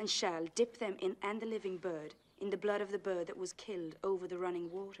 and shall dip them in, and the living bird, in the blood of the bird that was killed over the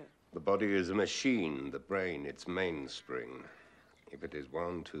running water. The body is a machine, the brain its mainspring. If it is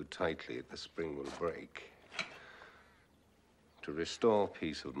wound too tightly, the spring will break. To restore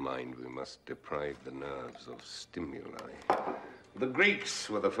peace of mind, we must deprive the nerves of stimuli. The Greeks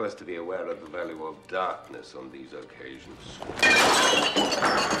were the first to be aware of the value of darkness on these occasions.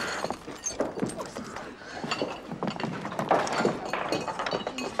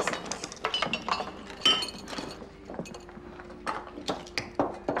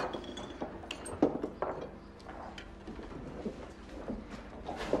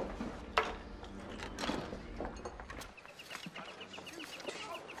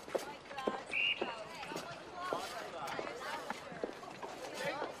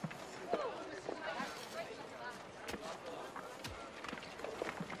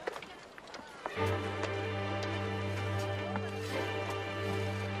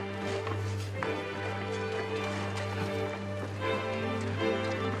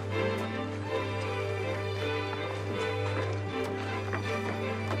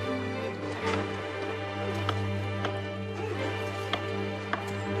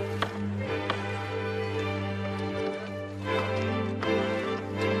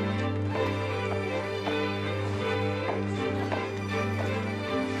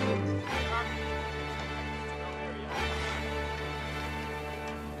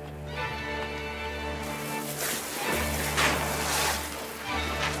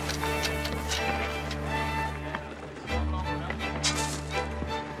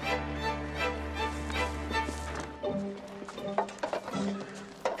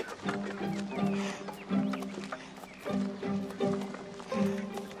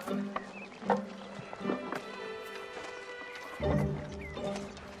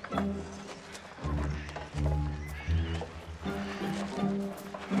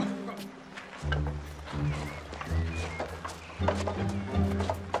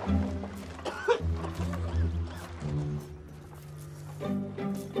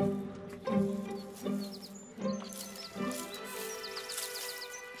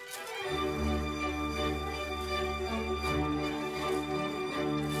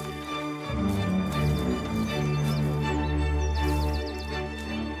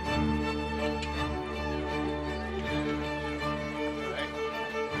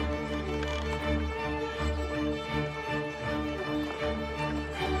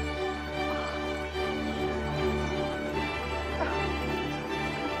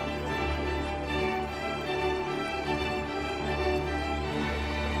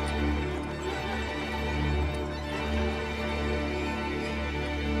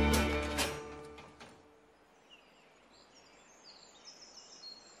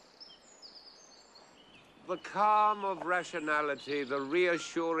 The calm of rationality, the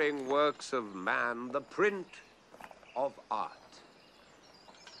reassuring works of man, the print of art.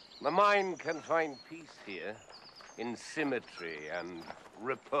 The mind can find peace here in symmetry and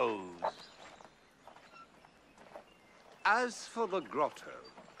repose. As for the grotto,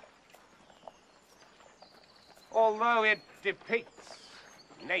 although it depicts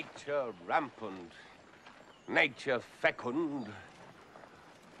nature rampant, nature fecund,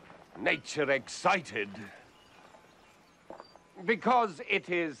 nature excited, because it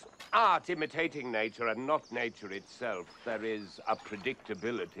is art imitating nature and not nature itself, there is a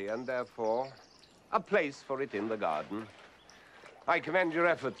predictability and therefore a place for it in the garden. I commend your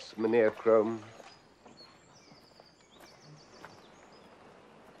efforts, Meneer Chrome.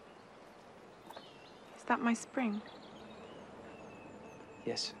 Is that my spring?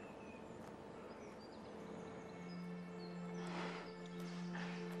 Yes.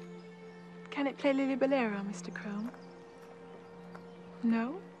 Can it play Lily Bolero, Mr. Chrome?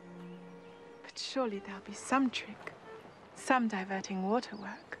 No? But surely there'll be some trick, some diverting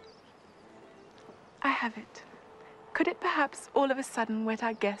waterwork. I have it. Could it perhaps all of a sudden wet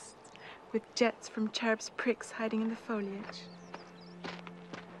our guests with jets from cherubs' pricks hiding in the foliage?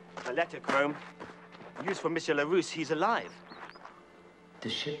 A letter, Chrome. News from Monsieur Larousse. He's alive. The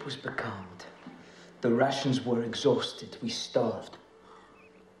ship was becalmed. The rations were exhausted. We starved.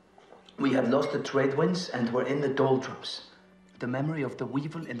 We had lost the trade winds and were in the doldrums. The memory of the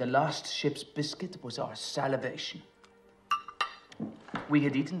weevil in the last ship's biscuit was our salivation. We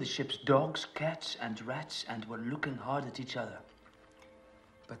had eaten the ship's dogs, cats, and rats and were looking hard at each other.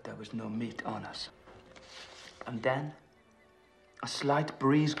 But there was no meat on us. And then, a slight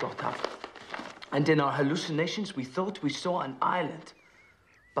breeze got up. And in our hallucinations, we thought we saw an island.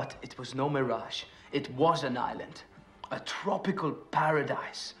 But it was no mirage. It was an island. A tropical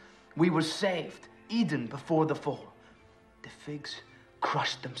paradise. We were saved. Eden before the fall. The figs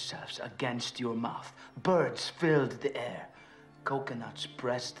crushed themselves against your mouth. Birds filled the air. Coconuts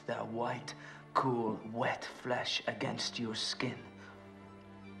pressed their white, cool, wet flesh against your skin.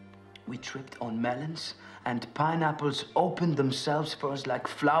 We tripped on melons, and pineapples opened themselves for us like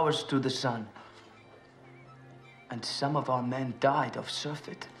flowers to the sun. And some of our men died of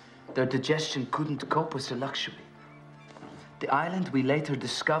surfeit. Their digestion couldn't cope with the luxury. The island we later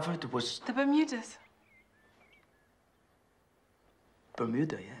discovered was... The Bermudas.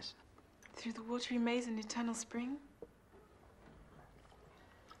 Bermuda, yes. Through the watery maze in eternal spring.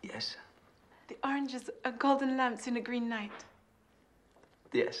 Yes. The oranges are golden lamps in a green night.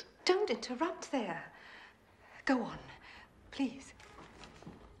 Yes. Don't interrupt there. Go on, please.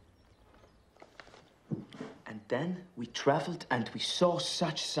 And then we traveled and we saw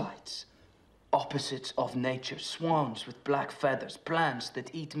such sights. Opposites of nature, swans with black feathers, plants that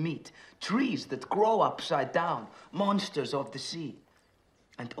eat meat, trees that grow upside down, monsters of the sea.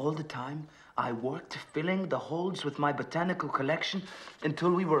 And all the time, I worked filling the holds with my botanical collection until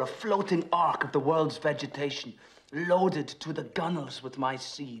we were a floating ark of the world's vegetation, loaded to the gunnels with my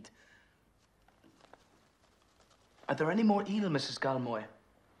seed. Are there any more eel, Mrs. Galmoy?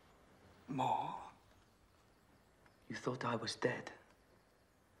 More? You thought I was dead.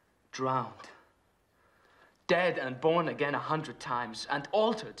 Drowned. Dead and born again 100 times, and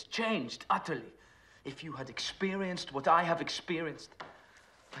altered, changed utterly. If you had experienced what I have experienced...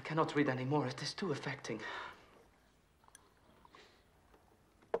 I cannot read any more. It is too affecting.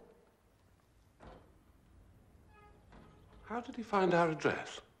 How did he find our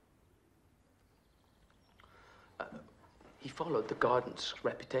address? He followed the garden's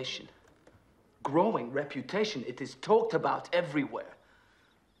reputation. Growing reputation. It is talked about everywhere.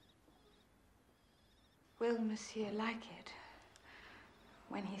 Will Monsieur like it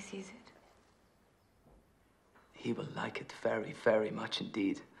when he sees it? He will like it very, very much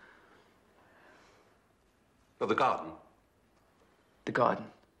indeed. Oh, the garden? The garden.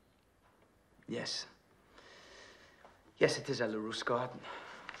 Yes. Yes, it is a Larousse garden.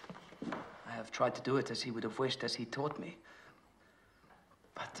 I have tried to do it as he would have wished, as he taught me.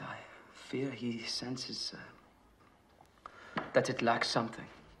 But I fear he senses that it lacks something.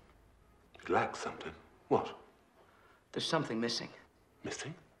 It lacks something? What? There's something missing.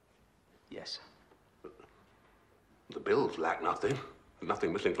 Missing? Yes. The bills lack nothing. There's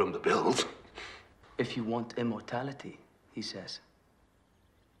nothing missing from the bills. If you want immortality, he says.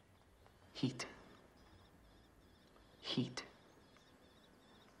 Heat. Heat.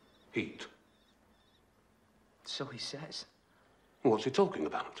 Heat? So he says. What's he talking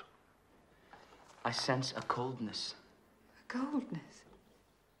about? I sense a coldness. A coldness?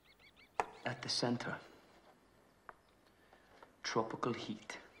 At the center. Tropical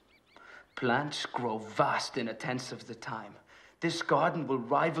heat. Plants grow vast in a tenth of the time. This garden will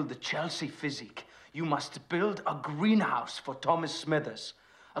rival the Chelsea physique. You must build a greenhouse for Thomas Smithers.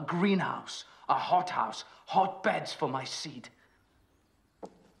 A greenhouse, a hothouse, hot beds for my seed.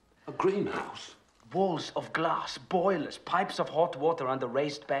 A greenhouse? Walls of glass, boilers, pipes of hot water under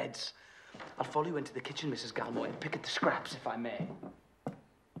raised beds. I'll follow you into the kitchen, Mrs. Galmoy, and pick at the scraps, if I may.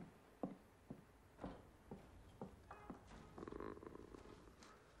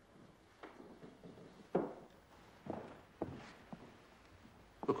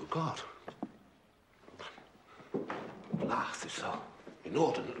 Oh, good God. Glass is so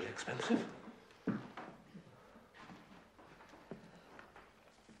inordinately expensive.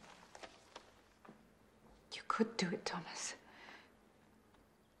 You could do it, Thomas.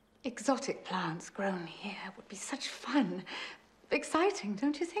 Exotic plants grown here would be such fun. Exciting,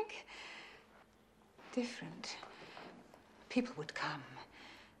 don't you think? Different. People would come.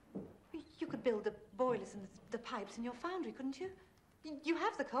 You could build the boilers and the pipes in your foundry, couldn't you? You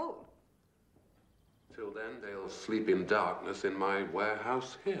have the coal. Till then, they'll sleep in darkness in my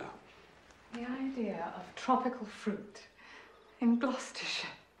warehouse here. The idea of tropical fruit in Gloucestershire.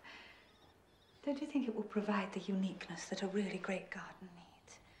 Don't you think it will provide the uniqueness that a really great garden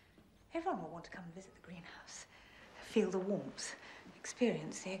needs? Everyone will want to come and visit the greenhouse, feel the warmth,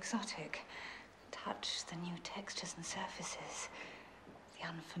 experience the exotic, touch the new textures and surfaces, the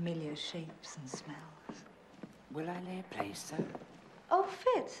unfamiliar shapes and smells. Will I lay a place, sir? Oh,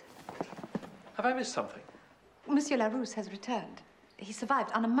 Fitz. Have I missed something? Monsieur Larousse has returned. He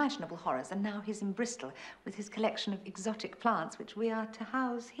survived unimaginable horrors, and now he's in Bristol with his collection of exotic plants, which we are to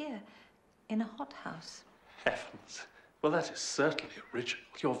house here in a hothouse. Heavens. Well, that is certainly original.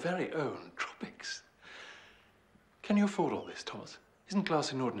 Your very own tropics. Can you afford all this, Thomas? Isn't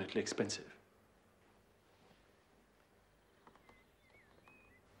glass inordinately expensive?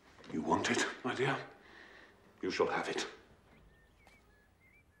 You want it, my dear? You shall have it.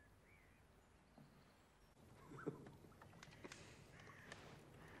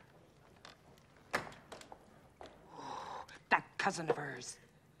 That cousin of hers.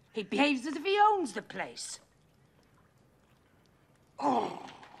 He behaves as if he owns the place. Oh.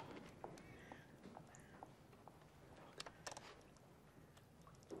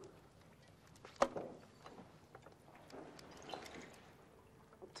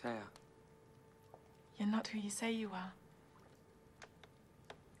 Taya. You're not who you say you are.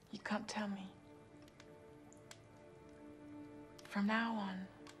 You can't tell me. From now on,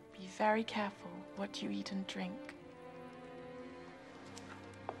 be very careful what you eat and drink.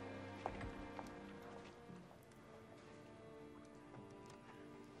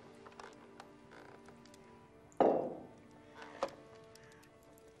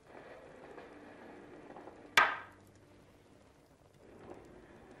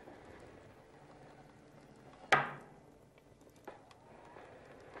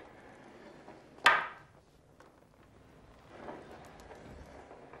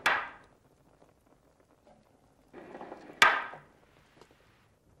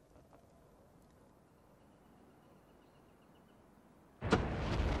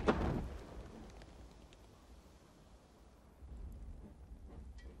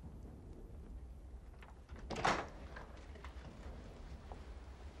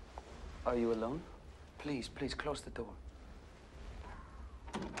 Are you alone? Please, please, close the door.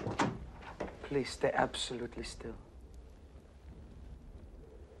 Please, stay absolutely still.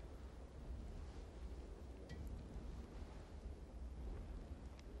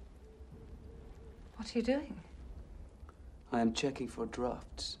 What are you doing? I am checking for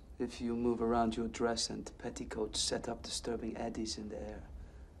drafts. If you move around your dress and petticoats, set up disturbing eddies in the air.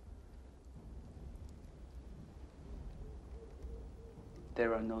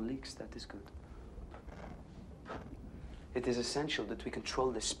 There are no leaks, that is good. It is essential that we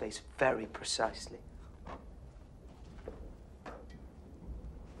control this space very precisely.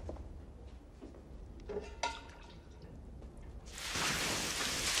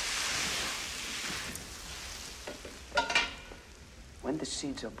 When the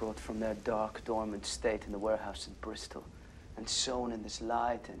seeds are brought from their dark, dormant state in the warehouse in Bristol and sown in this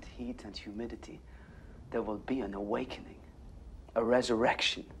light and heat and humidity, there will be an awakening. A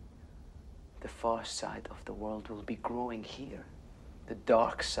resurrection. The far side of the world will be growing here. The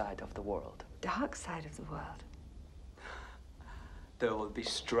dark side of the world. Dark side of the world? There will be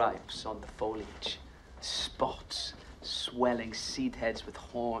stripes on the foliage, spots, swelling seed heads with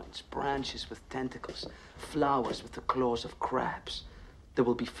horns, branches with tentacles, flowers with the claws of crabs. There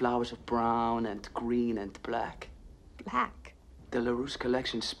will be flowers of brown and green and black. Black? The Larousse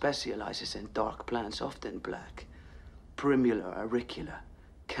collection specializes in dark plants, often black. Primula, auricula,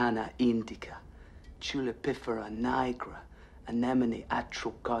 Canna indica, Tulipifera nigra, Anemone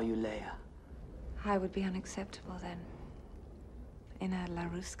atrocarulea. I would be unacceptable then, in a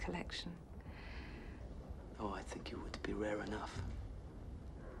Larousse collection. Oh, I think you would be rare enough.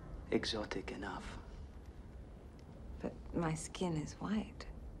 Exotic enough. But my skin is white.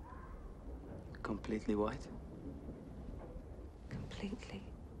 Completely white? Completely.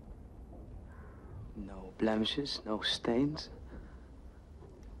 No blemishes, no stains?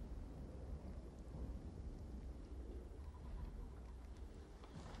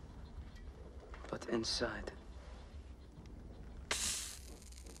 But inside,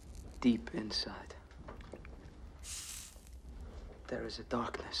 deep inside, there is a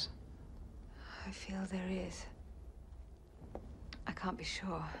darkness. I feel there is. I can't be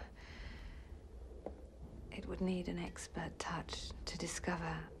sure. It would need an expert touch to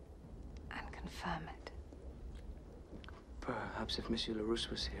discover and confirm it. Perhaps if Monsieur Larousse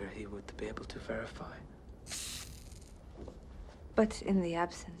was here, he would be able to verify. But in the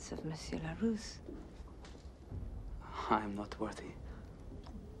absence of Monsieur Larousse... I am not worthy.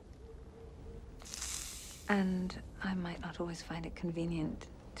 And I might not always find it convenient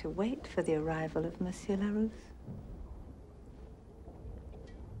to wait for the arrival of Monsieur Larousse.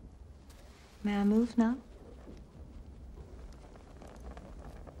 May I move now?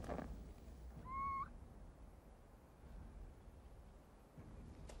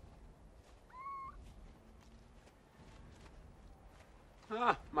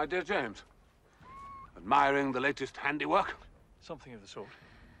 Ah, my dear James. Admiring the latest handiwork? Something of the sort.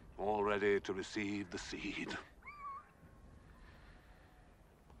 All ready to receive the seed.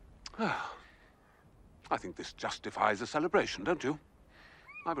 Ah, I think this justifies a celebration, don't you?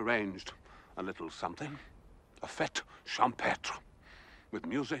 I've arranged a little something. A fête champêtre. With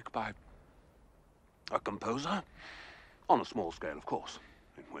music by a composer. On a small scale, of course.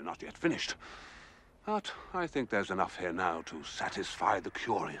 We're not yet finished. But I think there's enough here now to satisfy the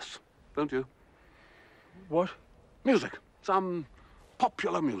curious. Don't you? What? Music. Some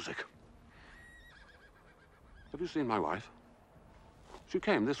popular music. Have you seen my wife? She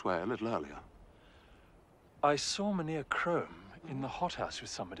came this way a little earlier. I saw Meneer Chrome in the hothouse with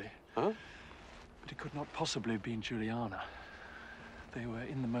somebody. Huh? But it could not possibly have been Juliana. They were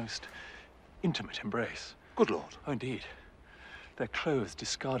in the most intimate embrace. Good Lord. Oh, indeed. Their clothes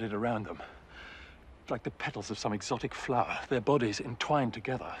discarded around them. Like the petals of some exotic flower. Their bodies entwined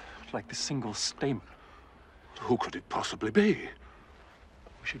together, like the single stamen. Who could it possibly be?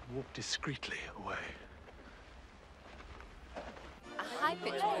 We should walk discreetly away. A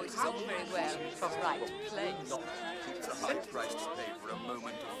high-pitched voice is all very well for right place. It's a high price to pay for a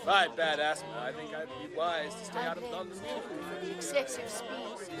moment of... If I had bad asthma, I think I'd be wise to stay out of London. For the excessive speed.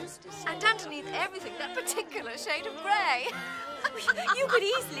 And underneath everything, that particular shade of grey. You could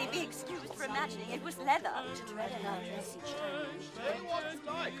easily be excused for imagining it was leather. To tread in our dress each time. Say what you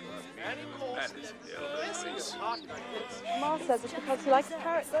like, Annie. That is Ma says it's because he likes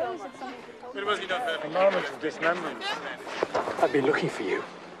parrot girls or something. But it wasn't enough A moment of dismemberment. I've been looking for you.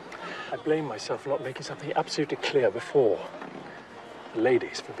 I blame myself for not making something absolutely clear before. The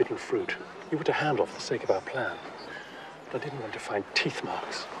lady's forbidden fruit. You were to handle for the sake of our plan. But I didn't want to find teeth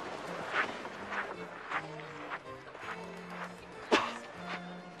marks.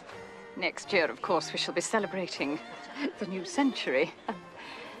 Next year, of course, we shall be celebrating the new century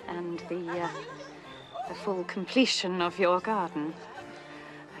and the full completion of your garden.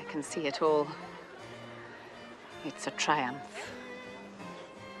 I can see it all. It's a triumph.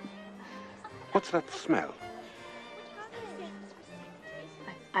 What's that smell?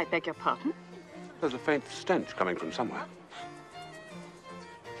 I beg your pardon? There's a faint stench coming from somewhere.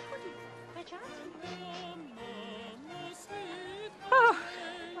 Oh,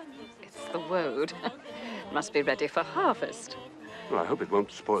 it's the woad. Must be ready for harvest. Well, I hope it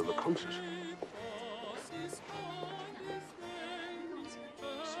won't spoil the concert.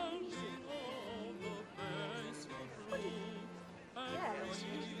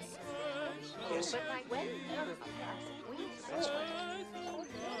 Yes.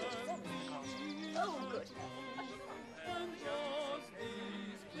 Oh, good.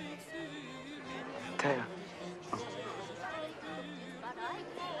 Taya.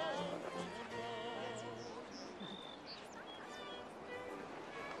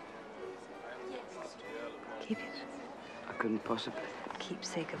 Keep it. I couldn't possibly.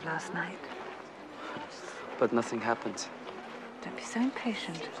 Keepsake of last night. But nothing happened. Don't be so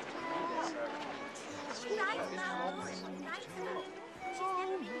impatient.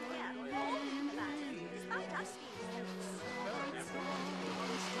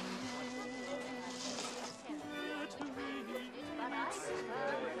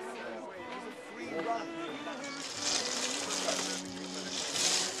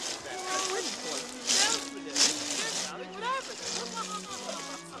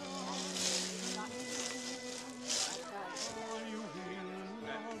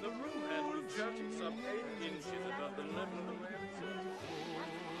 jutting some 8 inches above the level of the ground surface.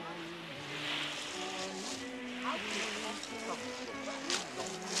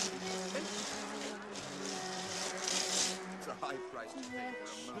 It's a high price to pay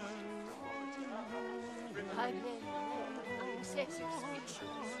for a moment of frivolity. I blame sex speech.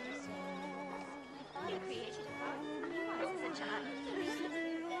 You created a world. You are such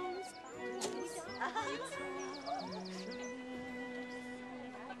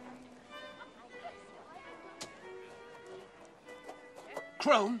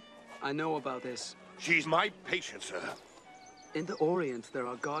Chrome? I know about this. She's my patient, sir. In the Orient, there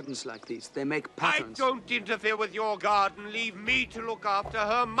are gardens like these. They make patterns. I don't interfere with your garden. Leave me to look after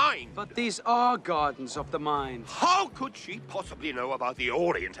her mind. But these are gardens of the mind. How could she possibly know about the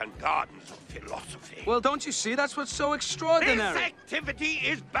Orient and gardens of philosophy? Well, don't you see? That's what's so extraordinary. This activity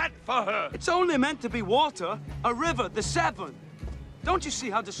is bad for her. It's only meant to be water, a river, the Severn. Don't you see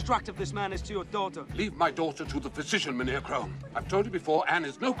how destructive this man is to your daughter? Leave my daughter to the physician, Meneer Chrome. I've told you before, Anne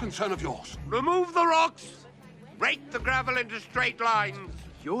is no concern of yours. Remove the rocks. Rake the gravel into straight lines.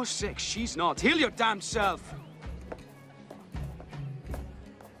 You're sick, she's not. Heal your damn self.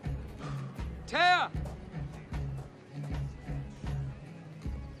 Taya!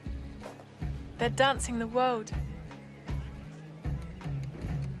 They're dancing the woad.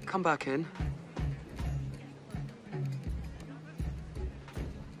 Come back in.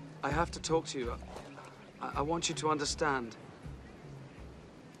 I have to talk to you. I want you to understand.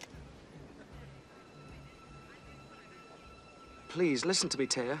 Please, listen to me,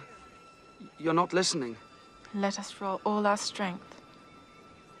 Taya. You're not listening. Let us roll all our strength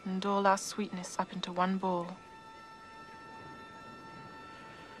and all our sweetness up into one ball.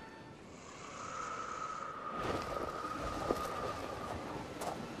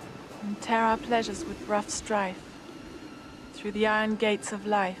 And tear our pleasures with rough strife through the iron gates of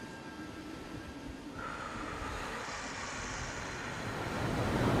life.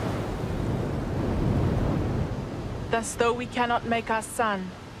 Thus, though we cannot make our son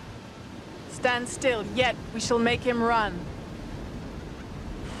stand still, yet we shall make him run.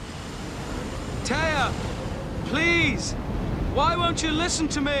 Taya! Please! Why won't you listen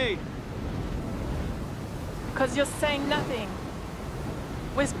to me? Because you're saying nothing.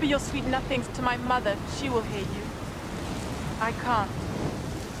 Whisper your sweet nothings to my mother. She will hear you. I can't.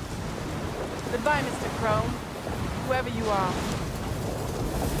 Goodbye, Mr. Chrome, whoever you are.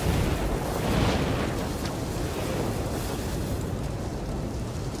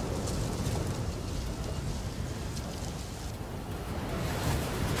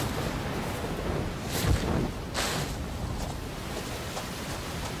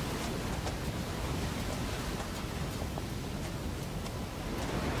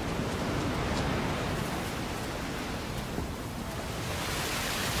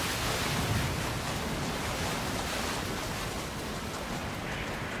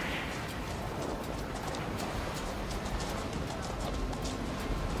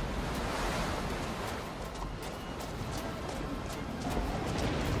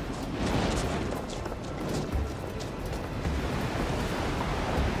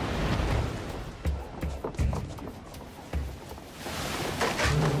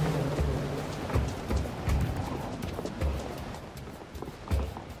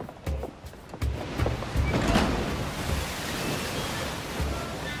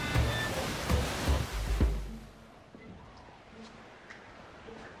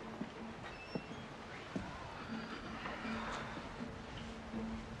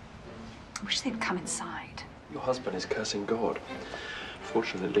 I wish they'd come inside. Your husband is cursing God.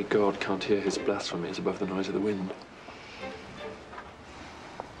 Fortunately, God can't hear his blasphemies above the noise of the wind.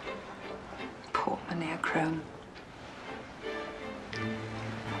 Poor Meneer Chrome.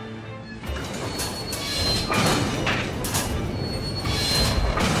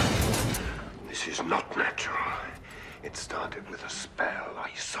 This is not natural. It started with a spell.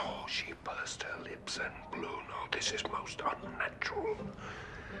 I saw she pursed her lips and blew. No, this is most unnatural.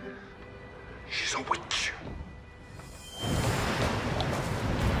 She's a witch.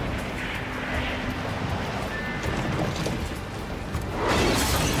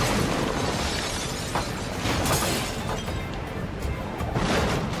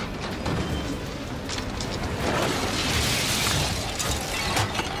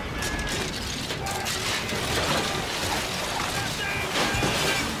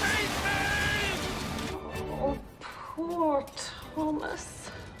 Oh, poor Thomas.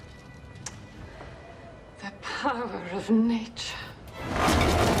 The power of nature.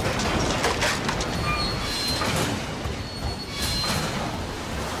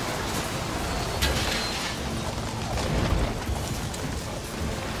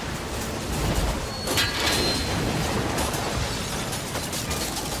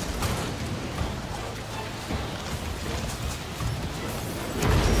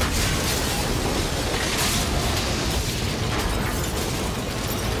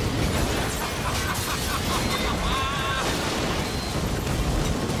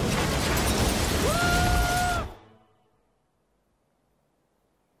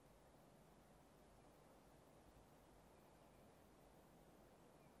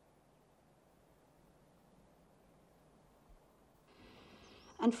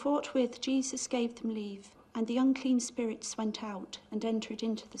 And forthwith Jesus gave them leave, and the unclean spirits went out and entered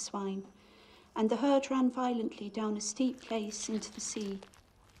into the swine. And the herd ran violently down a steep place into the sea.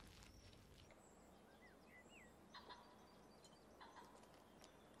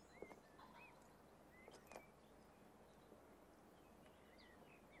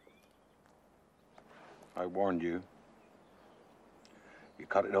 I warned you. You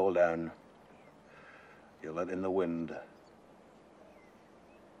cut it all down. You let in the wind.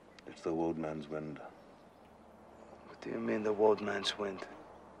 It's the woodman's wind. What do you mean, the woodman's wind?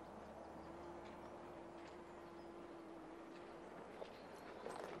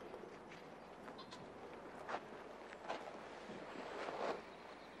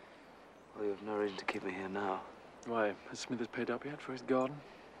 Well, you have no reason to keep me here now. Why, has Smithers paid up yet for his garden?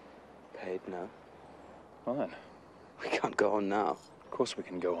 Paid now? Fine. We can't go on now. Of course we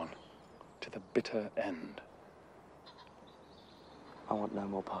can go on. To the bitter end. I want no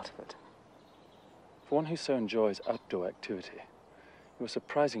more part of it. For one who so enjoys outdoor activity, you are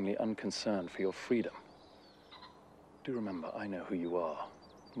surprisingly unconcerned for your freedom. Do remember, I know who you are.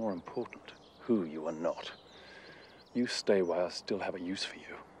 More important, who you are not. You stay while I still have a use for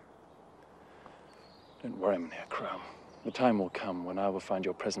you. Don't worry, Meneer Chrome. The time will come when I will find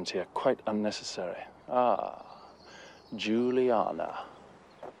your presence here quite unnecessary. Ah, Juliana.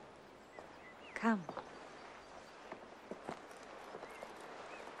 Come.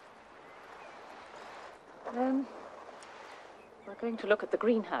 We're going to look at the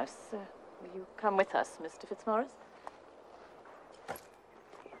greenhouse. Will you come with us, Mr. Fitzmaurice?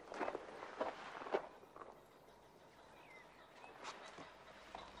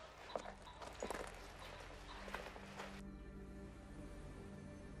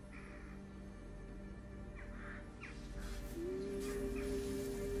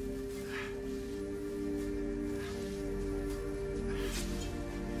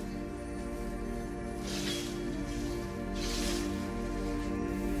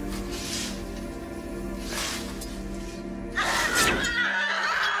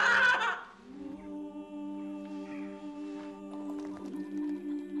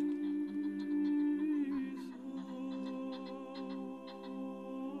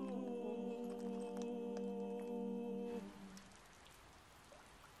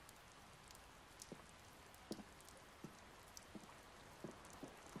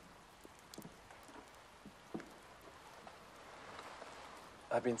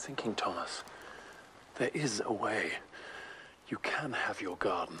 I've been thinking, Thomas, there is a way. You can have your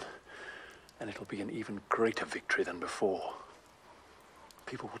garden, and it'll be an even greater victory than before.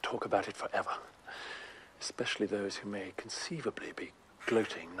 People will talk about it forever, especially those who may conceivably be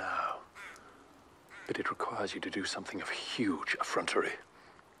gloating now. But it requires you to do something of huge effrontery.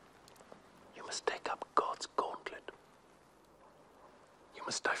 You must take up God's gauntlet. You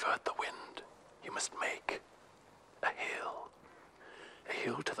must divert the wind. You must make a hill. A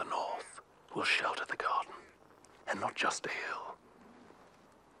hill to the north will shelter the garden, and not just a hill.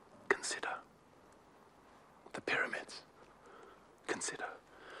 Consider the pyramids. Consider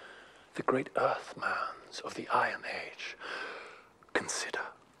the great earth mounds of the Iron Age. Consider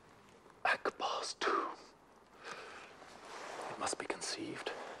Akbar's tomb. It must be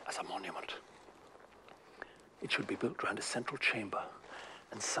conceived as a monument. It should be built round a central chamber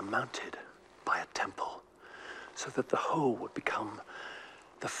and surmounted by a temple, so that the whole would become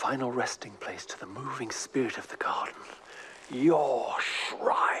the final resting place to the moving spirit of the garden. Your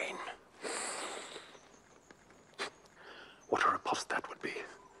shrine. What a riposte that would be.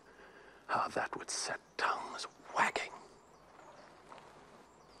 How that would set tongues wagging.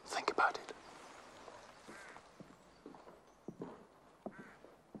 Think about it.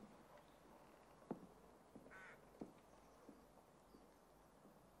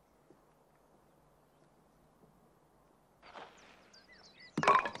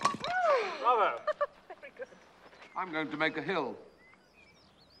 Bravo. Very good. I'm going to make a hill.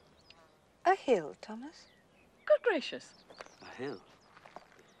 A hill, Thomas? Good gracious. A hill?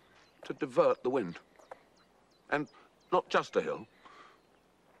 To divert the wind. And not just a hill.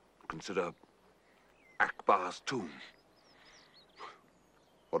 Consider Akbar's tomb.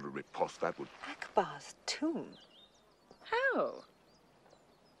 What a riposte that would... Akbar's tomb? How?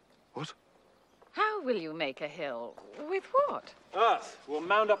 What? How will you make a hill? With what? Earth. We'll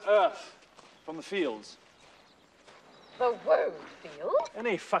mound up earth from the fields. The word field?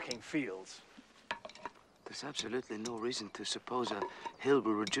 Any fucking fields. There's absolutely no reason to suppose a hill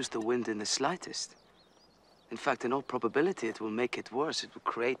will reduce the wind in the slightest. In fact, in all probability, it will make it worse. It will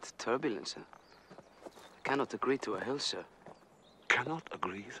create turbulence. I cannot agree to a hill, sir. Cannot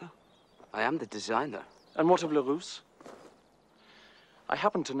agree, sir? I am the designer. And what of Larousse? I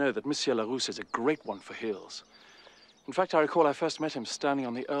happen to know that Monsieur Larousse is a great one for heels. In fact, I recall I first met him standing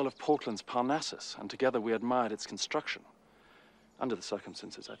on the Earl of Portland's Parnassus, and together we admired its construction. Under the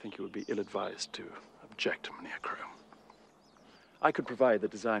circumstances, I think you would be ill-advised to object to Meneer Chrome. I could provide the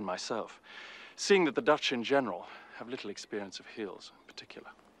design myself, seeing that the Dutch in general have little experience of heels in particular.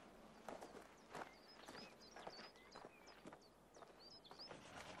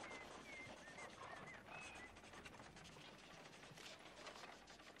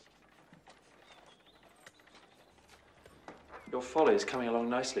 Your folly is coming along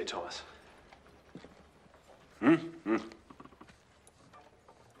nicely, Thomas.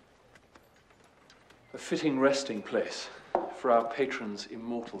 A fitting resting place for our patron's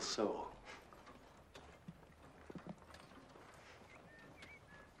immortal soul.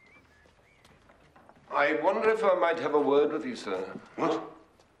 I wonder if I might have a word with you, sir. What?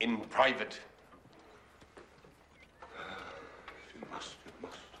 In private. You must.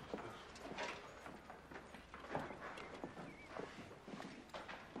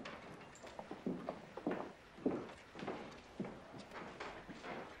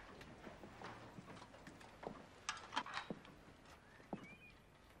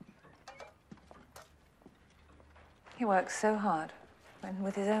 He works so hard, and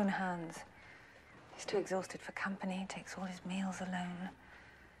with his own hands. He's too exhausted for company, takes all his meals alone.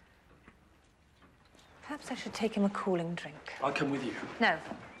 Perhaps I should take him a cooling drink. I'll come with you. No,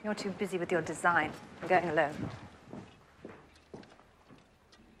 you're too busy with your design. I'm going alone.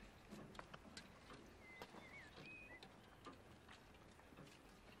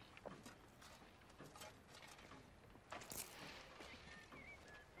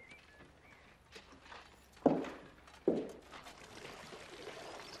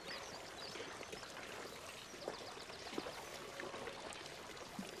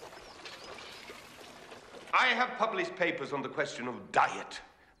 I have published papers on the question of diet.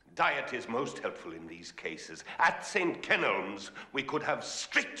 Diet is most helpful in these cases. At St. Kenelm's, we could have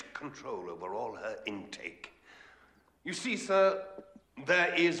strict control over all her intake. You see, sir,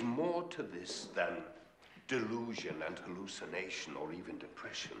 there is more to this than delusion and hallucination or even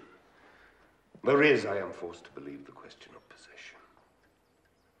depression. There is, I am forced to believe, the question of possession.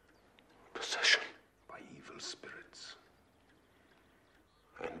 Possession? By evil spirits.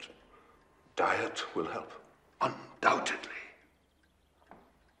 And diet will help? Undoubtedly.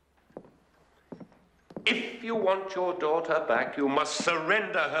 If you want your daughter back, you must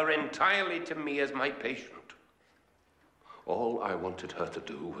surrender her entirely to me as my patient. All I wanted her to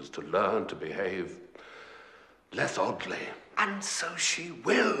do was to learn to behave less oddly. And so she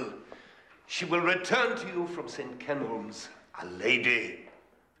will. She will return to you from St. Kenelm's a lady.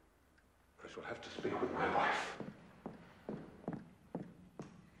 I shall have to speak with my wife.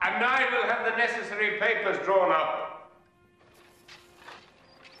 And I will have the necessary papers drawn up.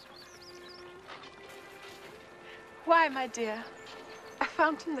 Why, my dear? A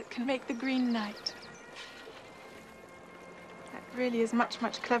fountain that can make the Green Knight. That really is much,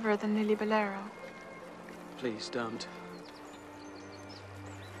 much cleverer than Lily Bolero. Please don't.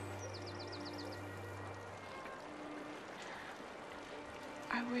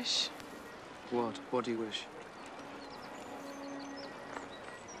 I wish... What? What do you wish?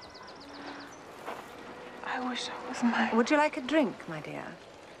 I wish I was mine. Would you like a drink, my dear?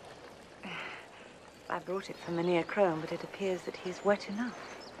 I brought it for Meneer Chrome, but it appears that he's wet enough.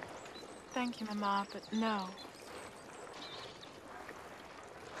 Thank you, Mamma, but no.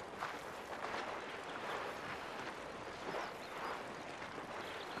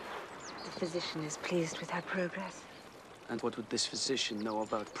 The physician is pleased with her progress. And what would this physician know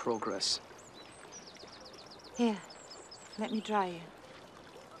about progress? Here, let me dry you.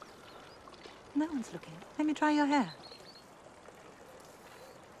 No one's looking. Let me dry your hair.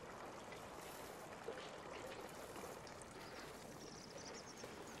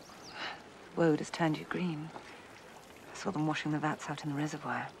 Woad has turned you green. I saw them washing the vats out in the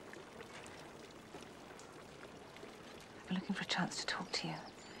reservoir. I've been looking for a chance to talk to you.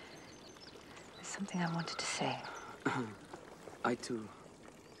 There's something I wanted to say. I too.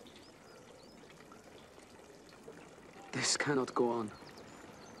 This cannot go on.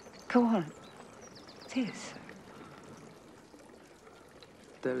 Go on. It is.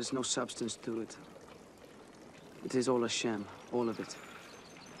 There is no substance to it. It is all a sham, all of it.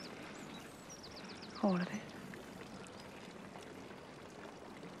 All of it.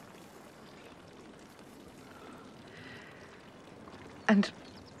 And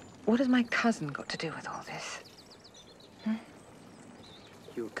what has my cousin got to do with all this?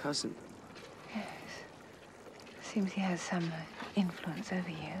 Your cousin? Yes. Seems he has some influence over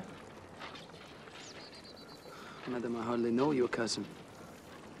you. Madam, I hardly know your cousin.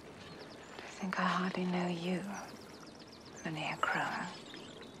 think I hardly know you, Meneer Chrome.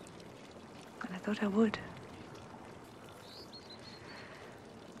 And I thought I would.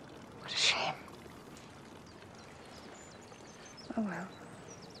 What a shame. Oh, well.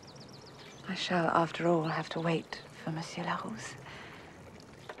 I shall, after all, have to wait for Monsieur Larousse.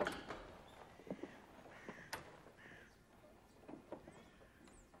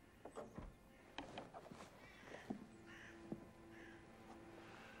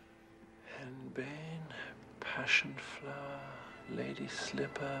 Henbane, passion flower, lady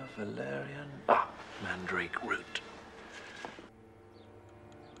slipper, valerian. Ah, mandrake root.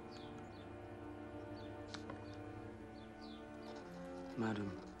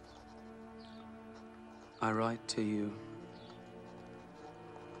 Madam, I write to you,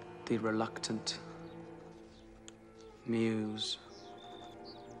 the reluctant muse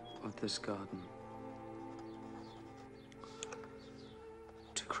of this garden,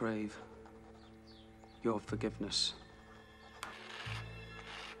 to crave your forgiveness.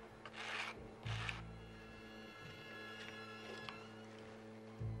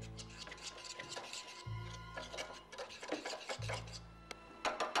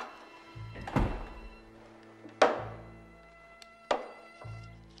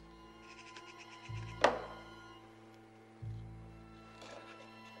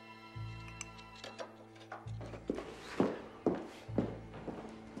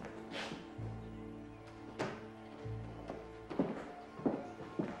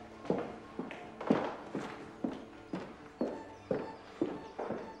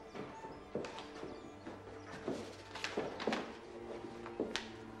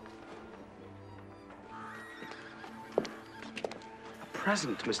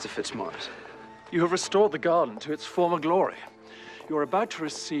 Present, Mr. Fitzmaurice. You have restored the garden to its former glory. You are about to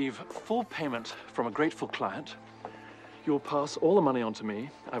receive full payment from a grateful client. You will pass all the money on to me.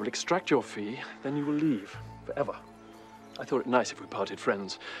 I will extract your fee. Then you will leave forever. I thought it nice if we parted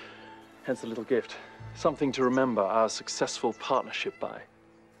friends. Hence the little gift. Something to remember our successful partnership by.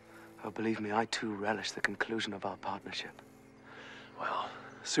 Oh, believe me, I too relish the conclusion of our partnership. Well,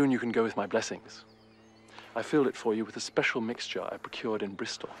 soon you can go with my blessings. I filled it for you with a special mixture I procured in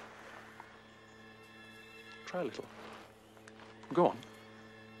Bristol. Try a little. Go on.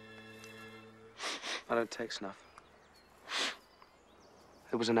 I don't take snuff.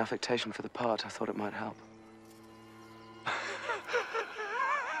 It was an affectation for the part. I thought it might help.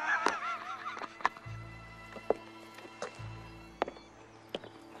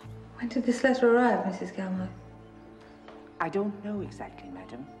 When did this letter arrive, Mrs. Galmo? I don't know exactly,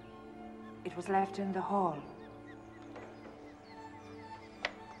 madam. It was left in the hall.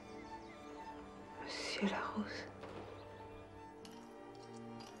 Monsieur Larousse.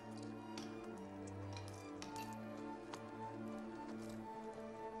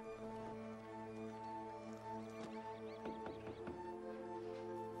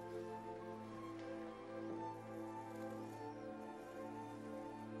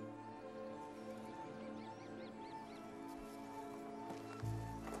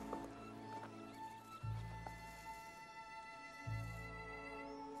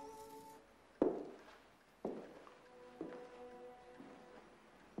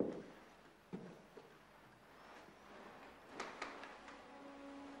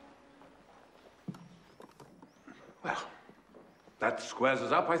 Well, that squares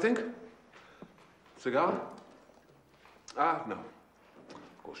us up, I think. Cigar? Ah, no.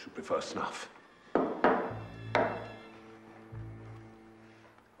 Of course, you prefer snuff.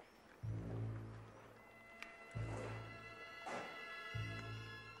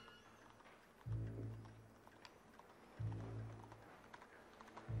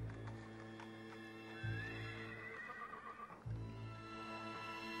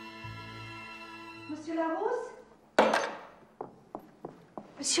 Monsieur Larousse?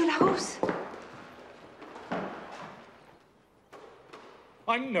 Monsieur Larousse?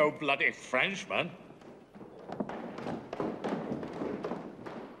 I'm no bloody Frenchman.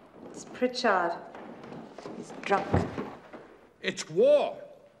 It's Pritchard. He's drunk. It's war.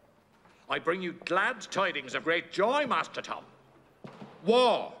 I bring you glad tidings of great joy, Master Tom.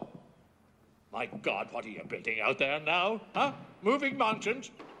 War. My God, what are you building out there now, huh? Moving mountains?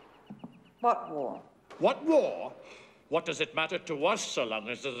 What war? What war? What does it matter to us so long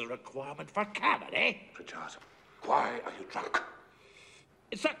as there's a requirement for cannon, eh? Pritchard, why are you drunk?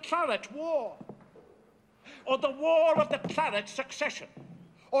 It's a claret war. Or the war of the claret succession.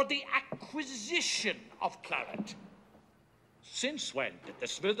 Or the acquisition of claret. Since when did the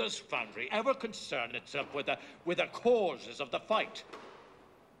Smithers Foundry ever concern itself with the causes of the fight?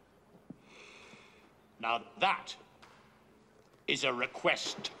 Now that is a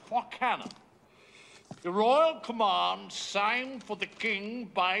request for cannon. The royal command signed for the king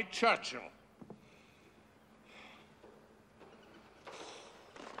by Churchill.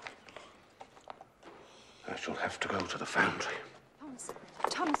 I shall have to go to the foundry.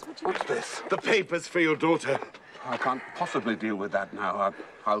 Thomas, would you... What's this? The papers for your daughter. I can't possibly deal with that now.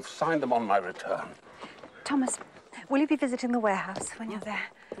 I'll sign them on my return. Thomas, will you be visiting the warehouse when you're there?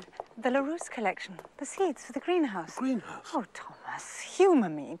 The LaRousse collection, the seeds for the greenhouse. Greenhouse? Oh, Thomas, humour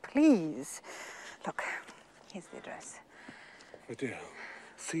me, please. Look, here's the address. My dear,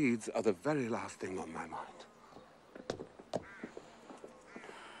 seeds are the very last thing on my mind.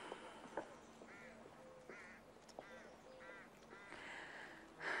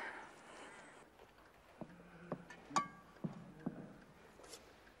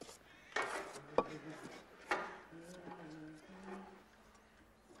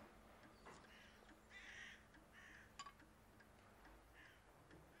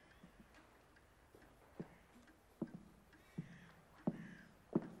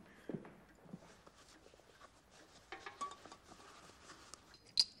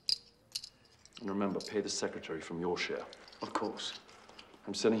 And remember, pay the secretary from your share. Of course.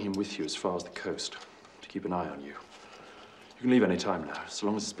 I'm sending him with you as far as the coast to keep an eye on you. You can leave any time now, so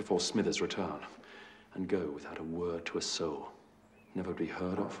long as it's before Smithers' return. And go without a word to a soul. Never be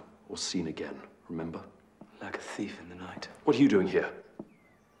heard of or seen again, remember? Like a thief in the night. What are you doing here?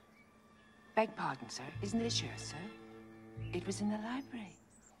 Beg pardon, sir. Isn't it a shirt, sir? It was in the library.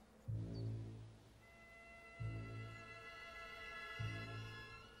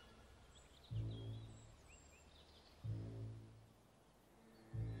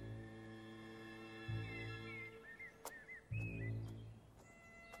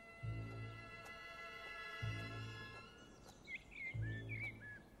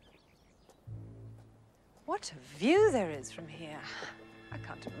 What a view there is from here. I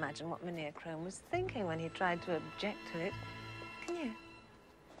can't imagine what Meneer Chrome was thinking when he tried to object to it. Can you?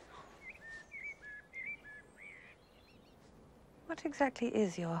 What exactly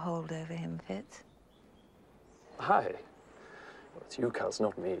is your hold over him, Fitz? Hi. Well, it's you, Kaz,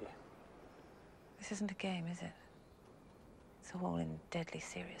 not me. This isn't a game, is it? It's all in deadly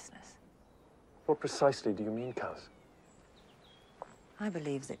seriousness. What precisely do you mean, Kaz? I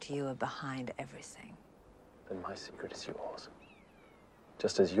believe that you are behind everything. Then my secret is yours.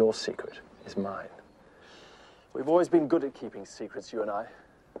 Just as your secret is mine. We've always been good at keeping secrets, you and I.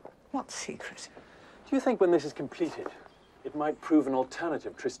 What secret? Do you think when this is completed, it might prove an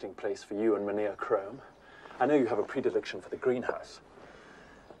alternative trysting place for you and Meneer Chrome? I know you have a predilection for the greenhouse.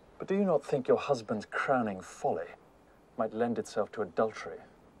 But do you not think your husband's crowning folly might lend itself to adultery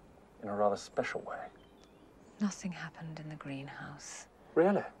in a rather special way? Nothing happened in the greenhouse.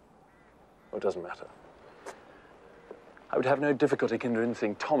 Really? Well, it doesn't matter. I would have no difficulty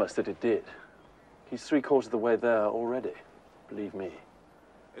convincing Thomas that it did. He's 3/4 of the way there already, believe me.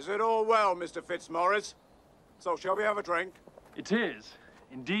 Is it all well, Mr. Fitzmaurice? So, shall we have a drink? It is.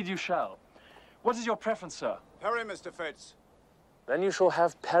 Indeed you shall. What is your preference, sir? Perry, Mr. Fitz. Then you shall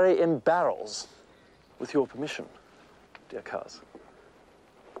have Perry in barrels. With your permission, dear Kaz.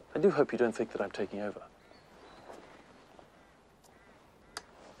 I do hope you don't think that I'm taking over.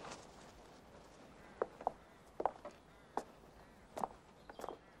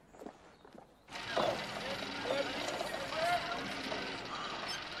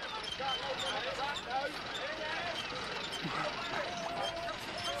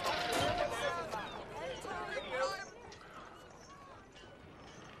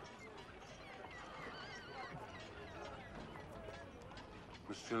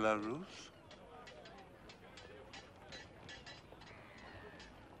 Mr. LaRousse?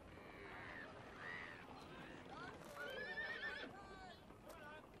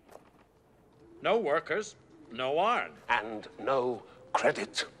 No workers, no iron. And no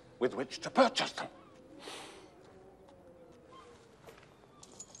credit with which to purchase them.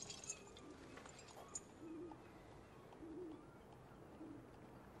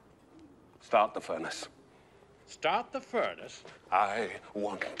 Start the furnace. Start the furnace? I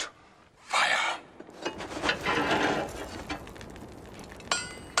want fire.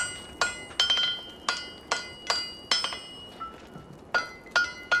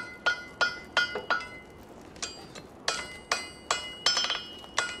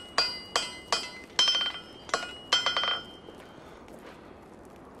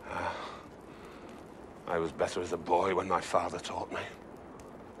 I was better as a boy when my father taught me.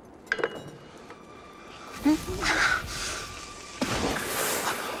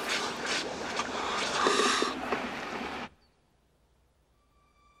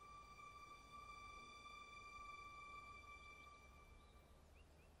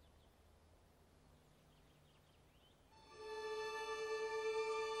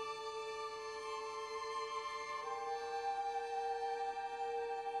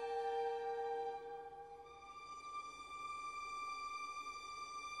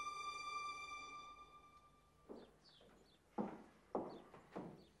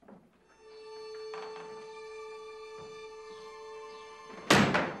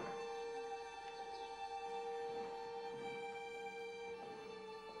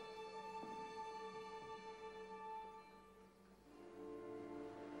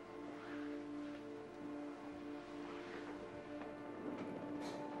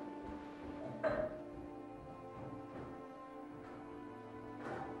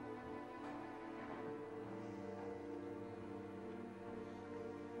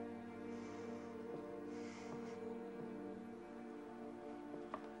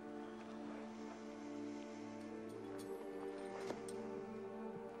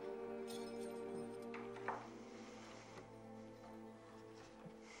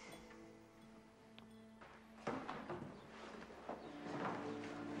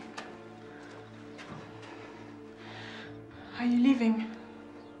 Are you leaving?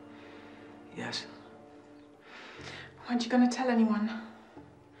 Yes. Aren't you going to tell anyone?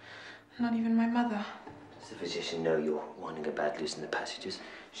 Not even my mother. Does the physician know you're winding about loose in the passages?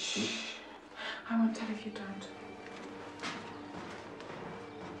 Shh. I won't tell if you don't.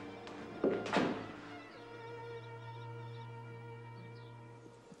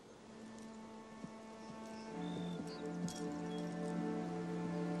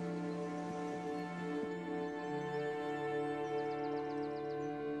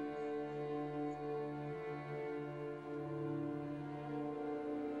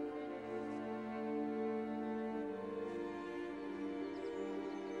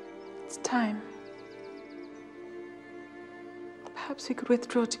 It's time. Perhaps we could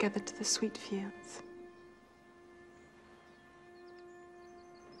withdraw together to the sweet fields.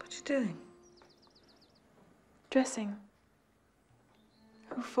 What you doing? Dressing.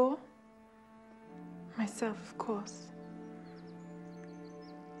 Who for? Myself, of course.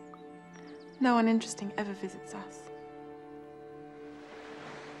 No one interesting ever visits us.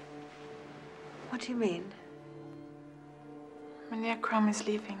 What do you mean? Meneer Chrome is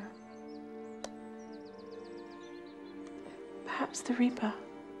leaving. Perhaps the Reaper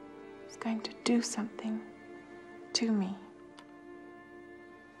is going to do something to me.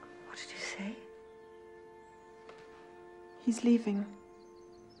 What did you say? He's leaving.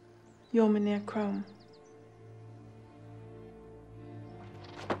 You're Meneer Chrome.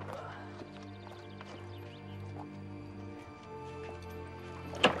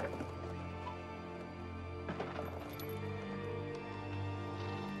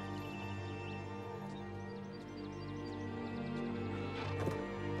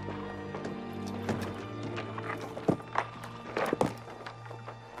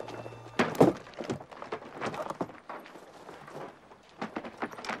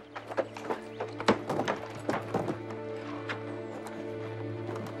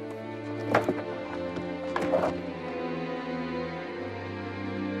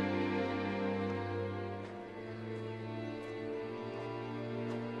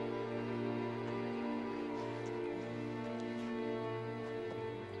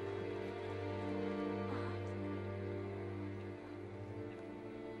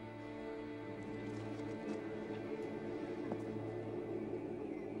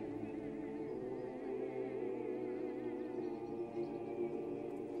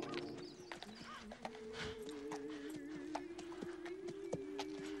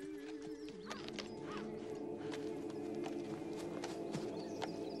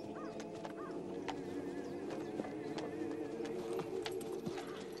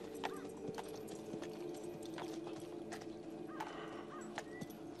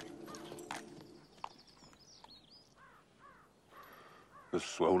 The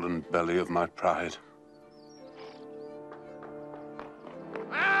swollen belly of my pride.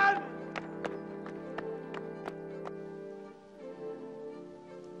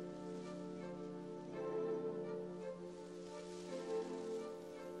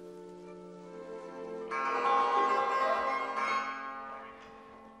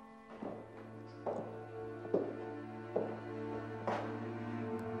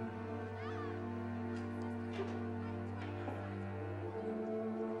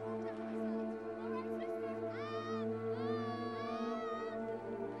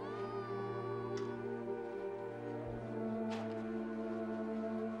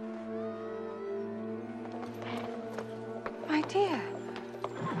 My dear,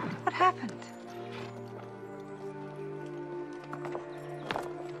 what happened?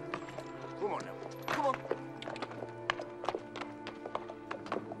 Come on now. Come on.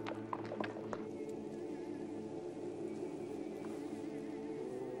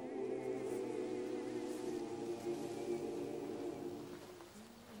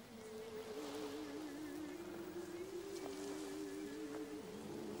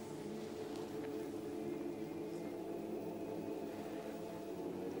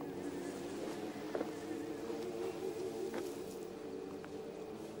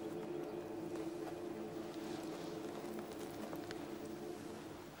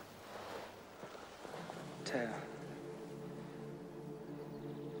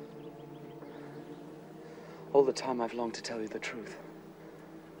 All the time I've longed to tell you the truth.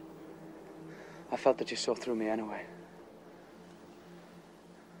 I felt that you saw through me anyway.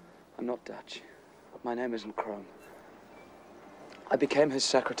 I'm not Dutch. My name isn't Chrome. I became his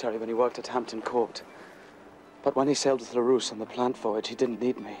secretary when he worked at Hampton Court. But when he sailed with LaRousse on the plant voyage, he didn't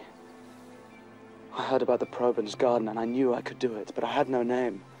need me. I heard about the probe in his garden, and I knew I could do it, but I had no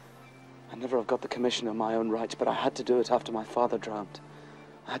name. I'd never have got the commission on my own rights, but I had to do it after my father drowned.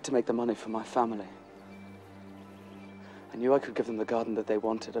 I had to make the money for my family. I knew I could give them the garden that they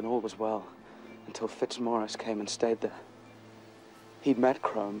wanted, and all was well, until Fitzmaurice came and stayed there. He'd met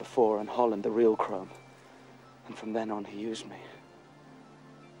Chrome before in Holland, the real Chrome, and from then on he used me.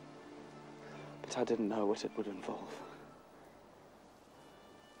 But I didn't know what it would involve.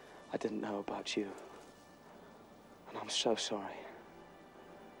 I didn't know about you, and I'm so sorry.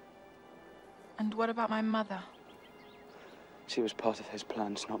 And what about my mother? She was part of his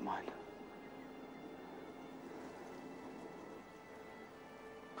plans, not mine.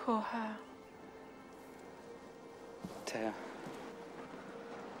 Poor her. Thea.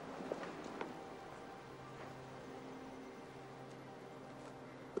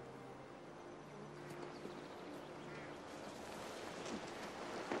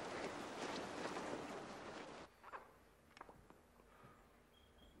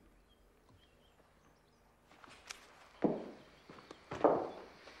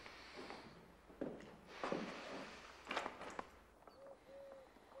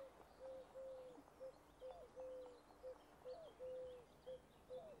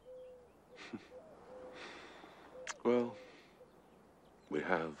 Well, we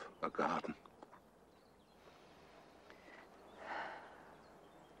have a garden.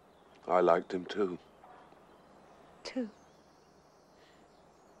 I liked him too. Too?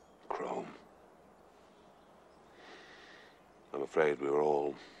 Chrome. I'm afraid we were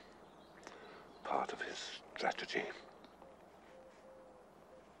all part of his strategy.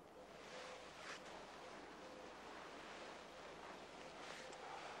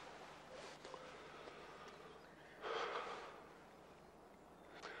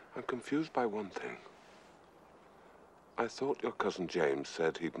 I'm confused by one thing. I thought your cousin James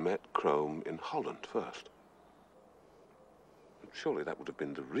said he'd met Chrome in Holland first. Surely that would have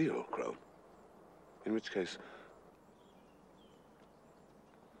been the real Chrome. In which case,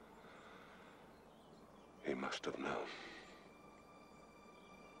 he must have known.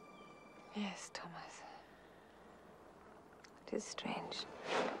 Yes, Thomas. It is strange.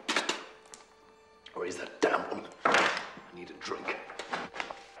 Where is that damn woman? I need a drink.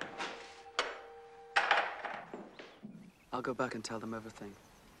 I'll go back and tell them everything.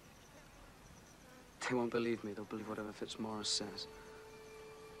 They won't believe me. They'll believe whatever Fitzmaurice says.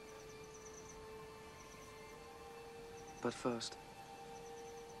 But first,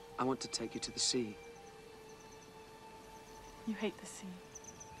 I want to take you to the sea. You hate the sea.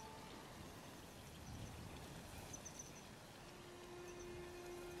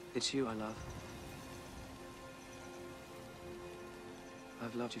 It's you I love.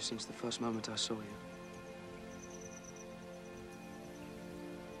 I've loved you since the first moment I saw you.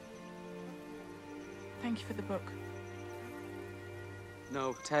 Thank you for the book.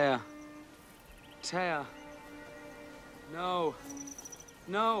 No, Thea. Thea. No.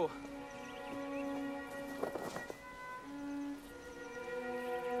 No.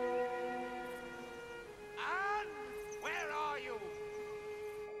 Anne, where are you?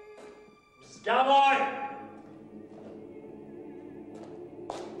 Mrs. Galboy!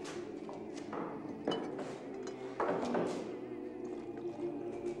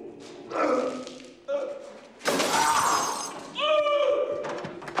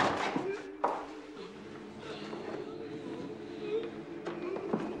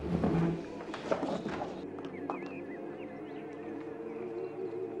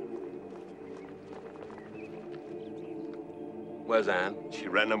 Where's Anne? She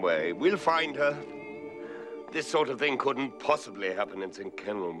ran away. We'll find her. This sort of thing couldn't possibly happen in St.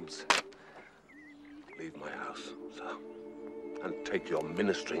 Kennel's. Leave my house, sir. And take your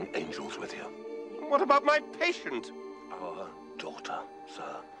ministering angels with you. What about my patient? Our daughter,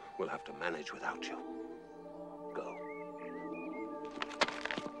 sir, will have to manage without you. Go.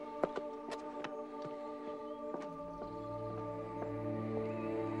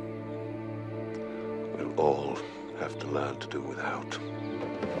 We'll all have to learn to do without.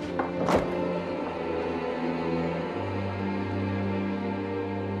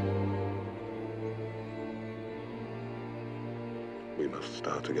 We must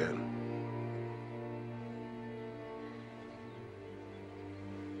start again.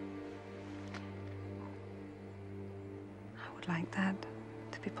 I would like that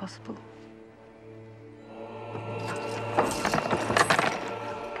to be possible.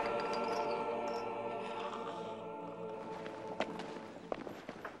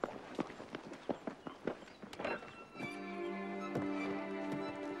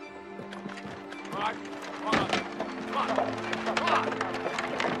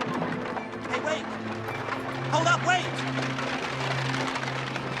 Hold up, wait!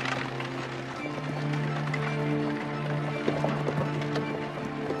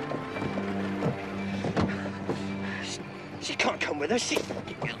 She can't come with us. You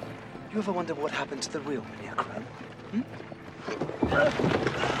ever wonder what happened to the real Meneer Chrome?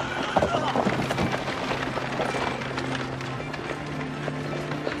 Hmm?